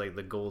this is like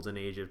the golden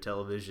age of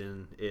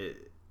television,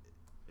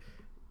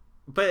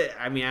 but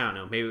I mean, I don't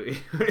know, maybe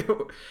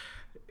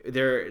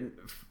there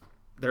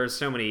are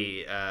so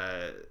many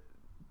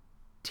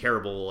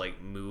terrible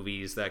like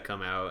movies that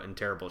come out and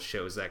terrible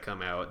shows that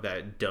come out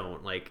that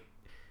don't like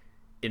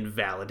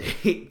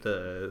invalidate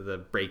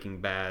the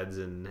Breaking Bads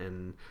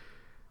and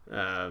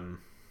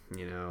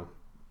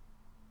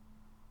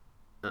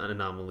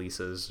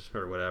Anomalisas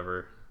or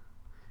whatever.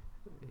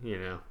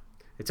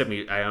 It took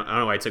me, I don't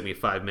know why it took me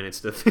 5 minutes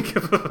to think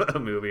of a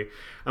movie.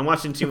 I'm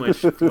watching too much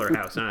Fuller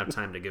House. I don't have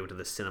time to go to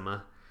the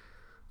cinema.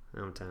 I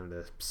don't have time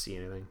to see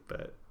anything,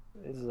 but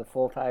This is a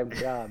full-time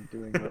job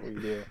doing what we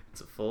do.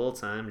 It's a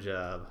full-time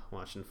job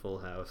watching Full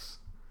House.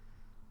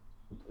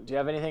 Do you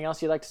have anything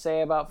else you'd like to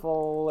say about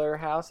Fuller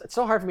House? It's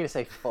so hard for me to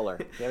say Fuller.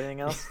 Do you have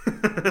anything else?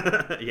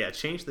 Yeah,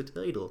 change the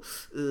title.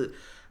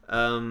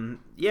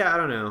 Yeah, I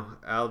don't know.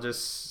 I'll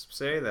just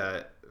say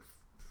that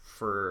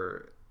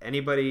for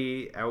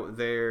anybody out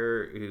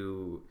there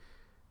who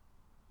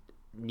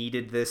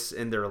needed this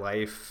in their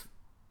life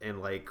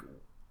and like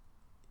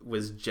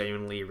was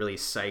genuinely really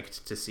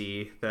psyched to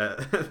see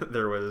that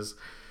there was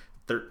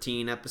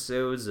 13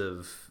 episodes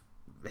of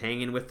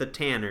Hanging with the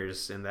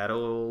Tanners in that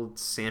old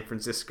San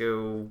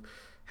Francisco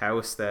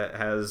house that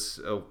has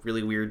a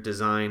really weird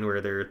design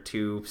where there are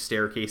two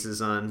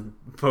staircases on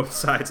both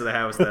sides of the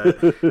house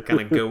that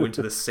kind of go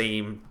into the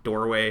same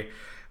doorway.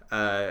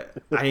 I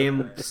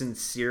am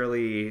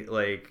sincerely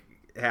like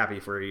happy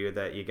for you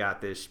that you got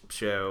this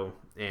show,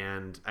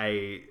 and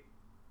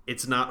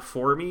it's not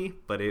for me,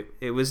 but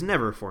it was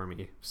never for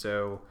me.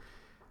 So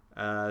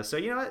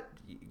you know what?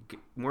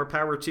 More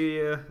power to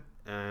you.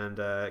 And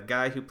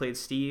guy who played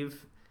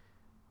Steve,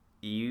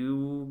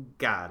 you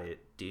got it,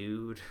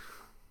 dude.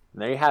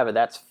 There you have it.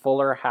 That's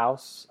Fuller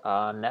House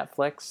on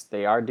Netflix.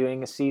 They are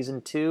doing a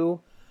season 2.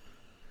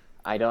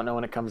 I don't know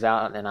when it comes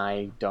out, and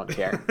I don't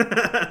care.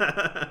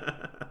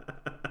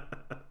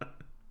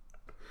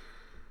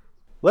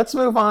 Let's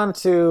move on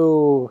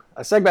to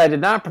a segment I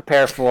did not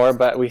prepare for,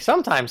 but we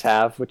sometimes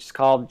have, which is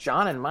called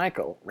John and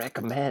Michael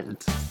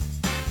Recommend.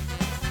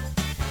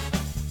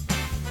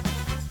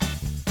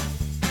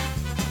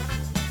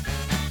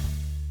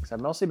 I've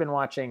mostly been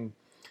watching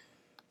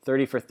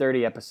 30 for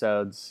 30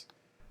 episodes.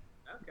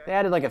 Okay. They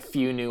added like a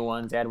few new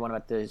ones. They had one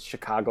about the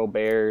Chicago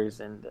Bears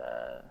and...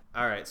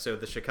 All right, so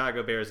the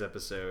Chicago Bears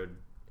episode,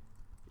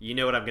 you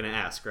know what I'm going to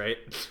ask, right?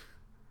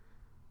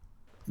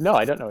 No,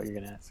 I don't know what you're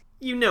going to ask.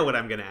 You know what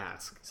I'm going to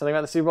ask. Something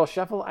about the Super Bowl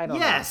Shuffle? I don't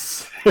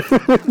Yes!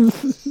 know.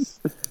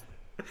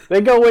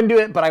 They go into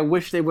it, but I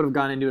wish they would have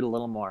gone into it a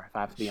little more, if I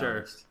have to be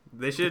honest.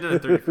 They should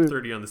have done a 30 for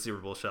 30 on the Super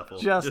Bowl Shuffle.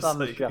 Just on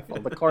the like...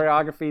 shuffle. The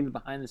choreography, the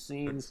behind the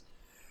scenes,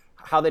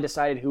 how they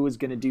decided who was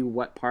going to do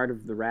what part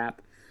of the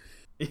rap.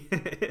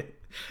 That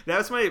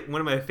was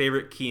one of my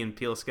favorite Key and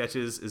Peele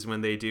sketches is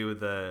when they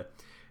do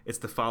it's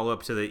the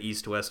follow-up to the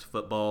East-West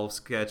football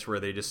sketch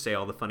where they just say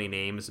all the funny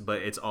names,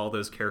 but it's all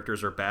those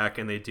characters are back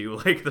and they do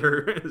like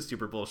their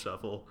Super Bowl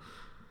Shuffle.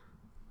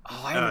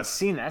 Oh, I haven't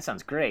seen that. That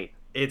sounds great.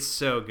 It's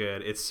so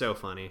good. It's so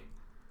funny.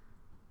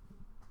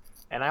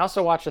 And I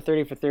also watched a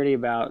 30 for 30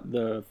 about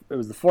it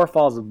was the Four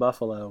Falls of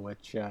Buffalo,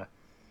 which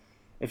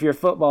if you're a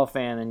football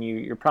fan, then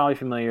you're probably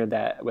familiar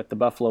with the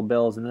Buffalo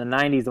Bills. In the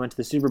 90s, they went to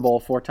the Super Bowl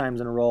 4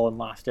 times in a row and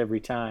lost every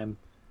time.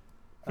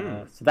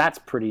 So that's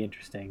pretty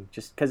interesting,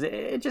 just because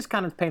it just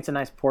kind of paints a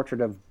nice portrait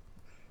of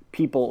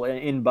people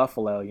in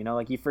Buffalo. You know,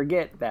 like you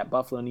forget that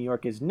Buffalo, New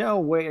York is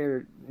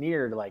nowhere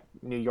near like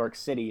New York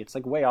City. It's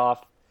like way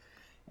off.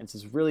 And it's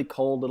this really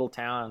cold little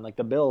town. And like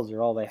the Bills are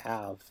all they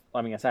have.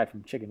 I mean, aside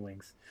from chicken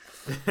wings.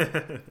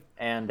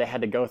 And they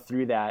had to go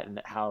through that,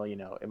 and how, you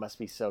know, it must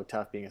be so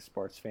tough being a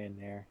sports fan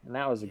there. And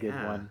that was a good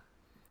one.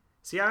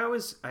 See,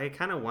 I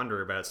kind of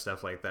wonder about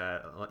stuff like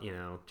that, you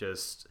know,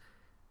 just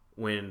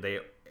when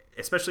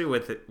especially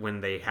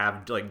when they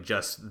have like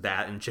just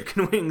that and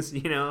chicken wings,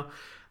 you know,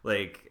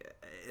 like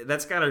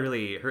that's got to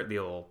really hurt the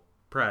old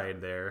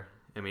pride there.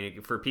 I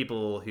mean, for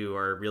people who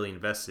are really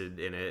invested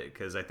in it,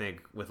 because I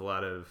think with a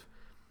lot of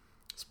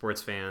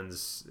sports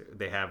fans,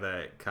 they have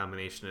that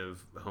combination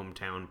of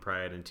hometown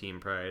pride and team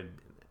pride.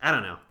 I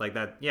don't know, like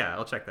that. Yeah,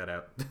 I'll check that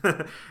out.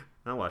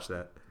 I'll watch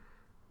that.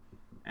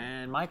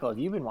 And Michael, have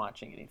you been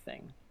watching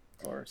anything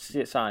or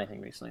saw anything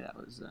recently that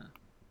was?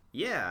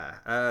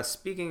 Yeah.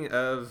 Speaking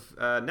of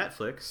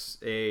Netflix,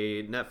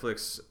 a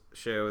Netflix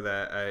show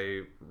that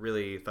I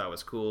really thought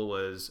was cool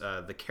was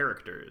The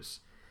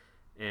Characters.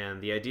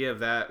 And the idea of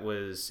that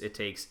was it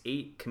takes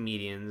 8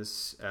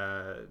 comedians,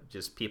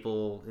 just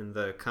people in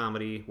the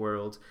comedy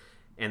world,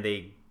 and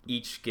they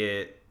each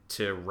get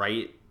to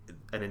write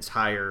an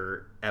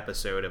entire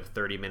episode of a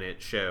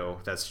 30-minute show.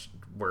 That's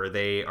where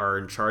they are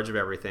in charge of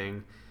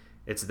everything.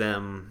 It's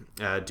them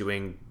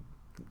doing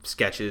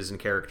sketches and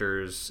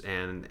characters,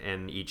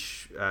 and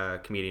each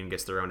comedian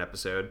gets their own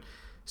episode.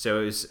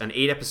 So it was an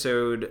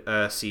 8-episode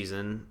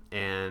season,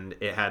 and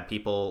it had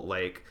people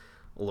like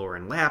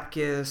Lauren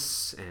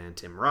Lapkus and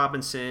Tim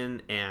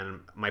Robinson,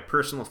 and my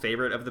personal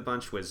favorite of the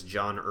bunch was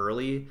John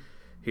Early,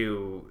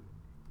 who,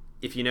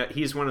 if you know,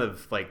 he's one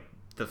of like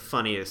the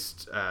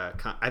funniest.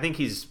 I think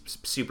he's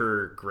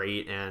super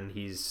great, and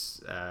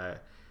he's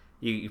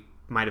you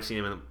might have seen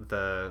him in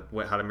the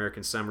Wet Hot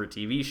American Summer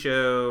TV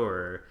show,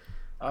 or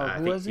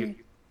who was he?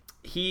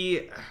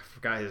 I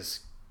forgot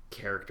his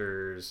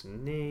character's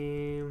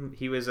name.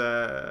 He was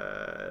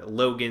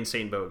Logan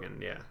St.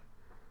 Bogan, yeah.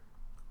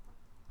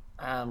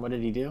 What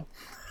did he do?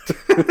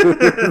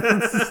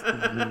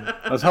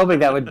 I was hoping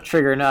that would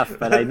trigger enough,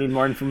 but I need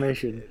more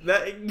information.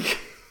 That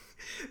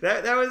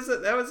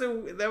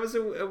was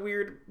a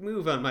weird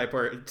move on my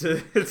part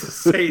to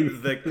say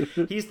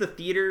that he's the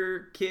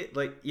theater kid,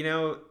 like, you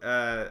know,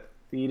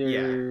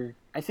 theater.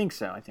 I think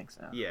so.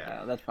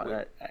 Yeah. That's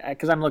probably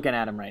because I'm looking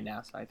at him right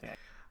now, so I think.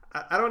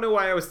 I don't know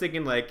why I was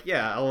thinking like,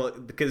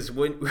 because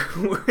when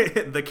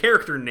the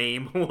character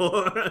name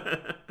will,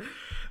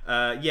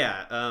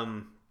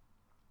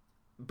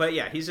 but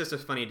yeah, he's just a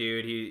funny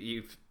dude.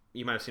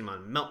 You might have seen him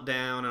on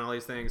Meltdown and all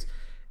these things,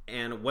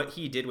 and what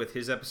he did with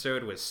his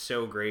episode was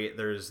so great.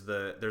 There's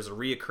a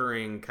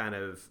reoccurring kind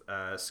of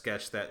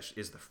sketch that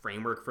is the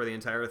framework for the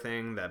entire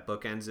thing that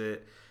bookends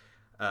it,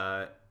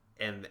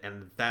 and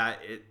that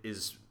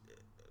is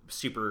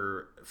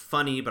super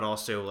funny, but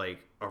also like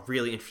a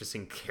really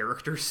interesting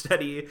character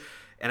study.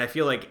 And I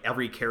feel like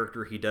every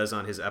character he does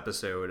on his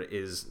episode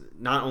is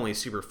not only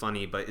super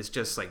funny, but it's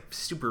just like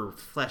super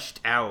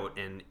fleshed out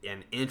and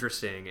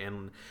interesting.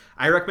 And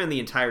I recommend the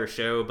entire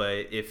show,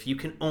 but if you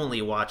can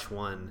only watch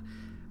one,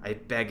 I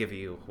beg of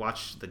you,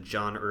 watch the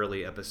John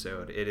Early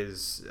episode. It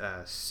is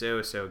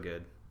so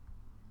good.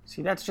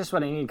 See, that's just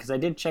what I need, because I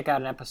did check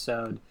out an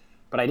episode,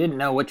 but I didn't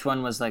know which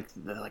one was like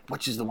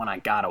which is the one I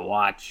gotta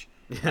watch.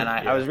 And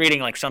I was reading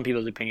like some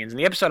people's opinions, and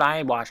the episode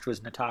I watched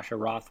was Natasha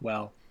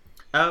Rothwell.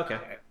 Oh, okay.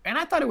 And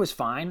I thought it was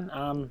fine,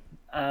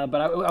 but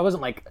I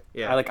wasn't like,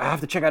 I have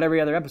to check out every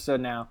other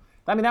episode now.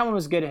 I mean, that one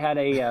was good. It had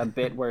a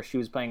bit where she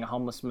was playing a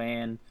homeless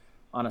man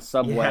on a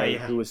subway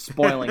who was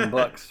spoiling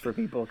books for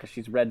people because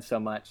she's read so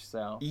much.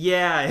 So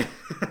yeah,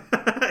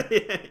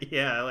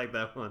 I like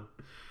that one.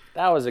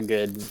 That was a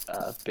good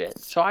bit.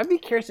 So I'd be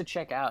curious to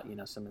check out,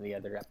 some of the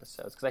other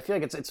episodes, because I feel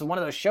like it's one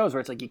of those shows where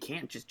it's like you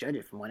can't just judge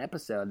it from one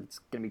episode. It's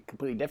going to be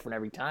completely different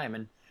every time,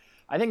 and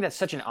I think that's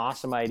such an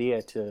awesome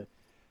idea to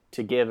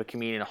give a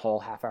comedian a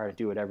whole half hour to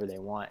do whatever they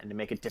want and to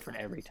make it different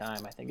every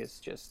time. I think it's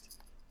just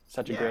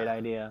such a great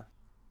idea.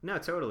 No,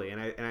 totally,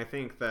 and I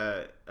think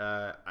that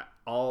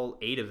all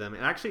 8 of them,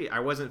 and actually I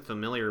wasn't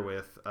familiar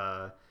with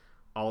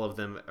all of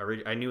them.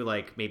 I knew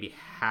like maybe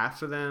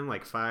half of them,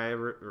 like 5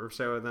 or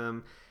so of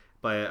them.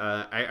 But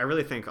I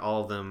really think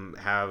all of them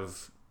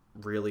have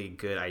really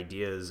good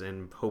ideas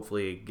and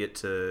hopefully get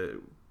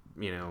to,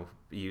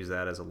 use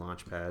that as a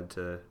launch pad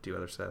to do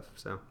other stuff.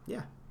 So,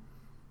 yeah.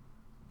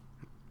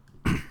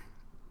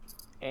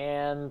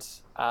 And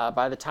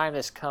by the time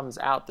this comes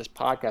out, this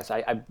podcast,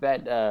 I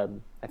bet,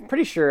 I'm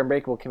pretty sure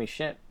Unbreakable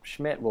Kimmy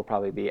Schmidt will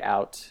probably be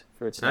out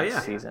for its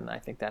next season. I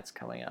think that's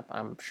coming up.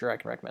 I'm sure I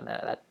can recommend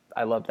that.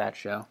 I love that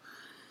show.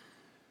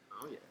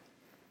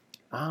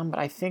 But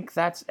I think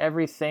that's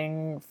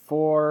everything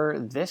for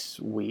this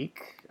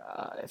week.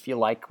 If you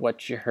like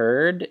what you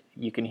heard,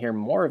 you can hear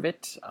more of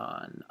it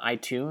on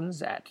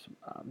iTunes at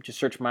just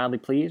search Mildly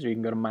Pleased, or you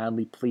can go to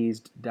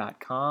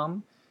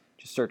mildlypleased.com.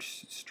 Just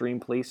search Stream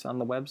Police on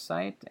the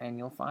website, and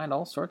you'll find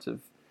all sorts of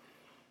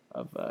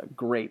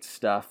great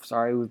stuff.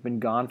 Sorry we've been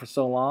gone for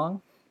so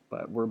long,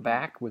 but we're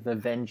back with a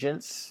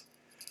vengeance,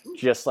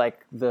 just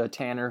like the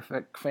Tanner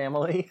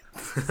family.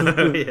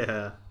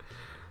 Yeah.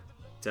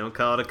 Don't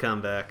call it a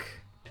comeback,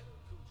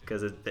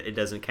 because it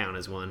doesn't count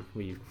as one.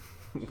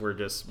 We're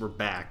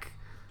back.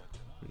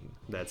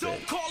 That's it.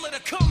 Don't call it a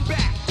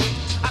comeback.